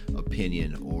their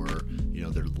opinion or,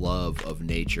 their love of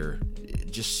nature, it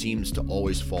just seems to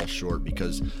always fall short,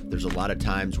 because there's a lot of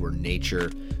times where nature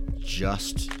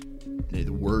the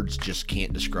words just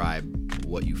can't describe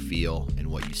what you feel and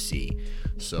what you see.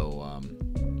 So,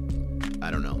 I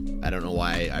don't know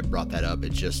why I brought that up.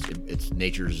 It's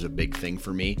nature is a big thing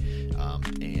for me.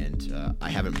 And I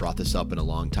haven't brought this up in a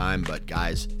long time, but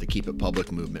guys, the Keep It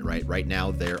Public movement, right? Right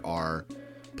now, there are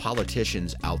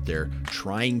politicians out there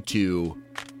trying to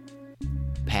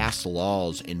pass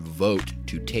laws and vote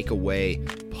to take away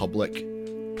public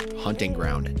hunting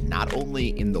ground, not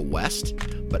only in the West,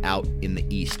 but out in the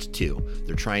East too.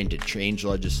 They're trying to change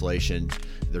legislation.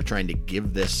 They're trying to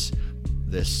give this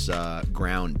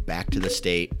ground back to the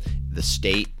state. The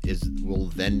state will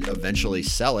then eventually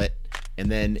sell it,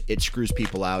 and then it screws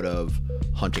people out of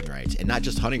hunting rights. And not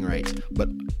just hunting rights, but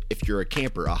if you're a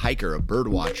camper, a hiker, a bird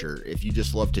watcher, if you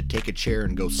just love to take a chair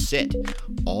and go sit,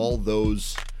 all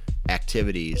those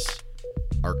activities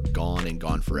are gone and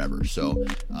gone forever. So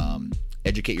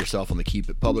educate yourself on the Keep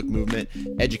It Public movement.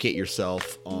 Educate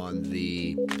yourself on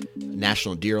the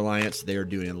National Deer Alliance. They're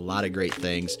doing a lot of great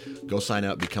things. Go sign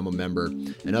up, become a member.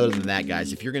 And other than that,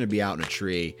 guys, if you're going to be out in a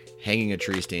tree, hanging a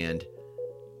tree stand,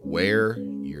 wear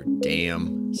your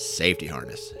damn safety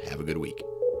harness. Have a good week.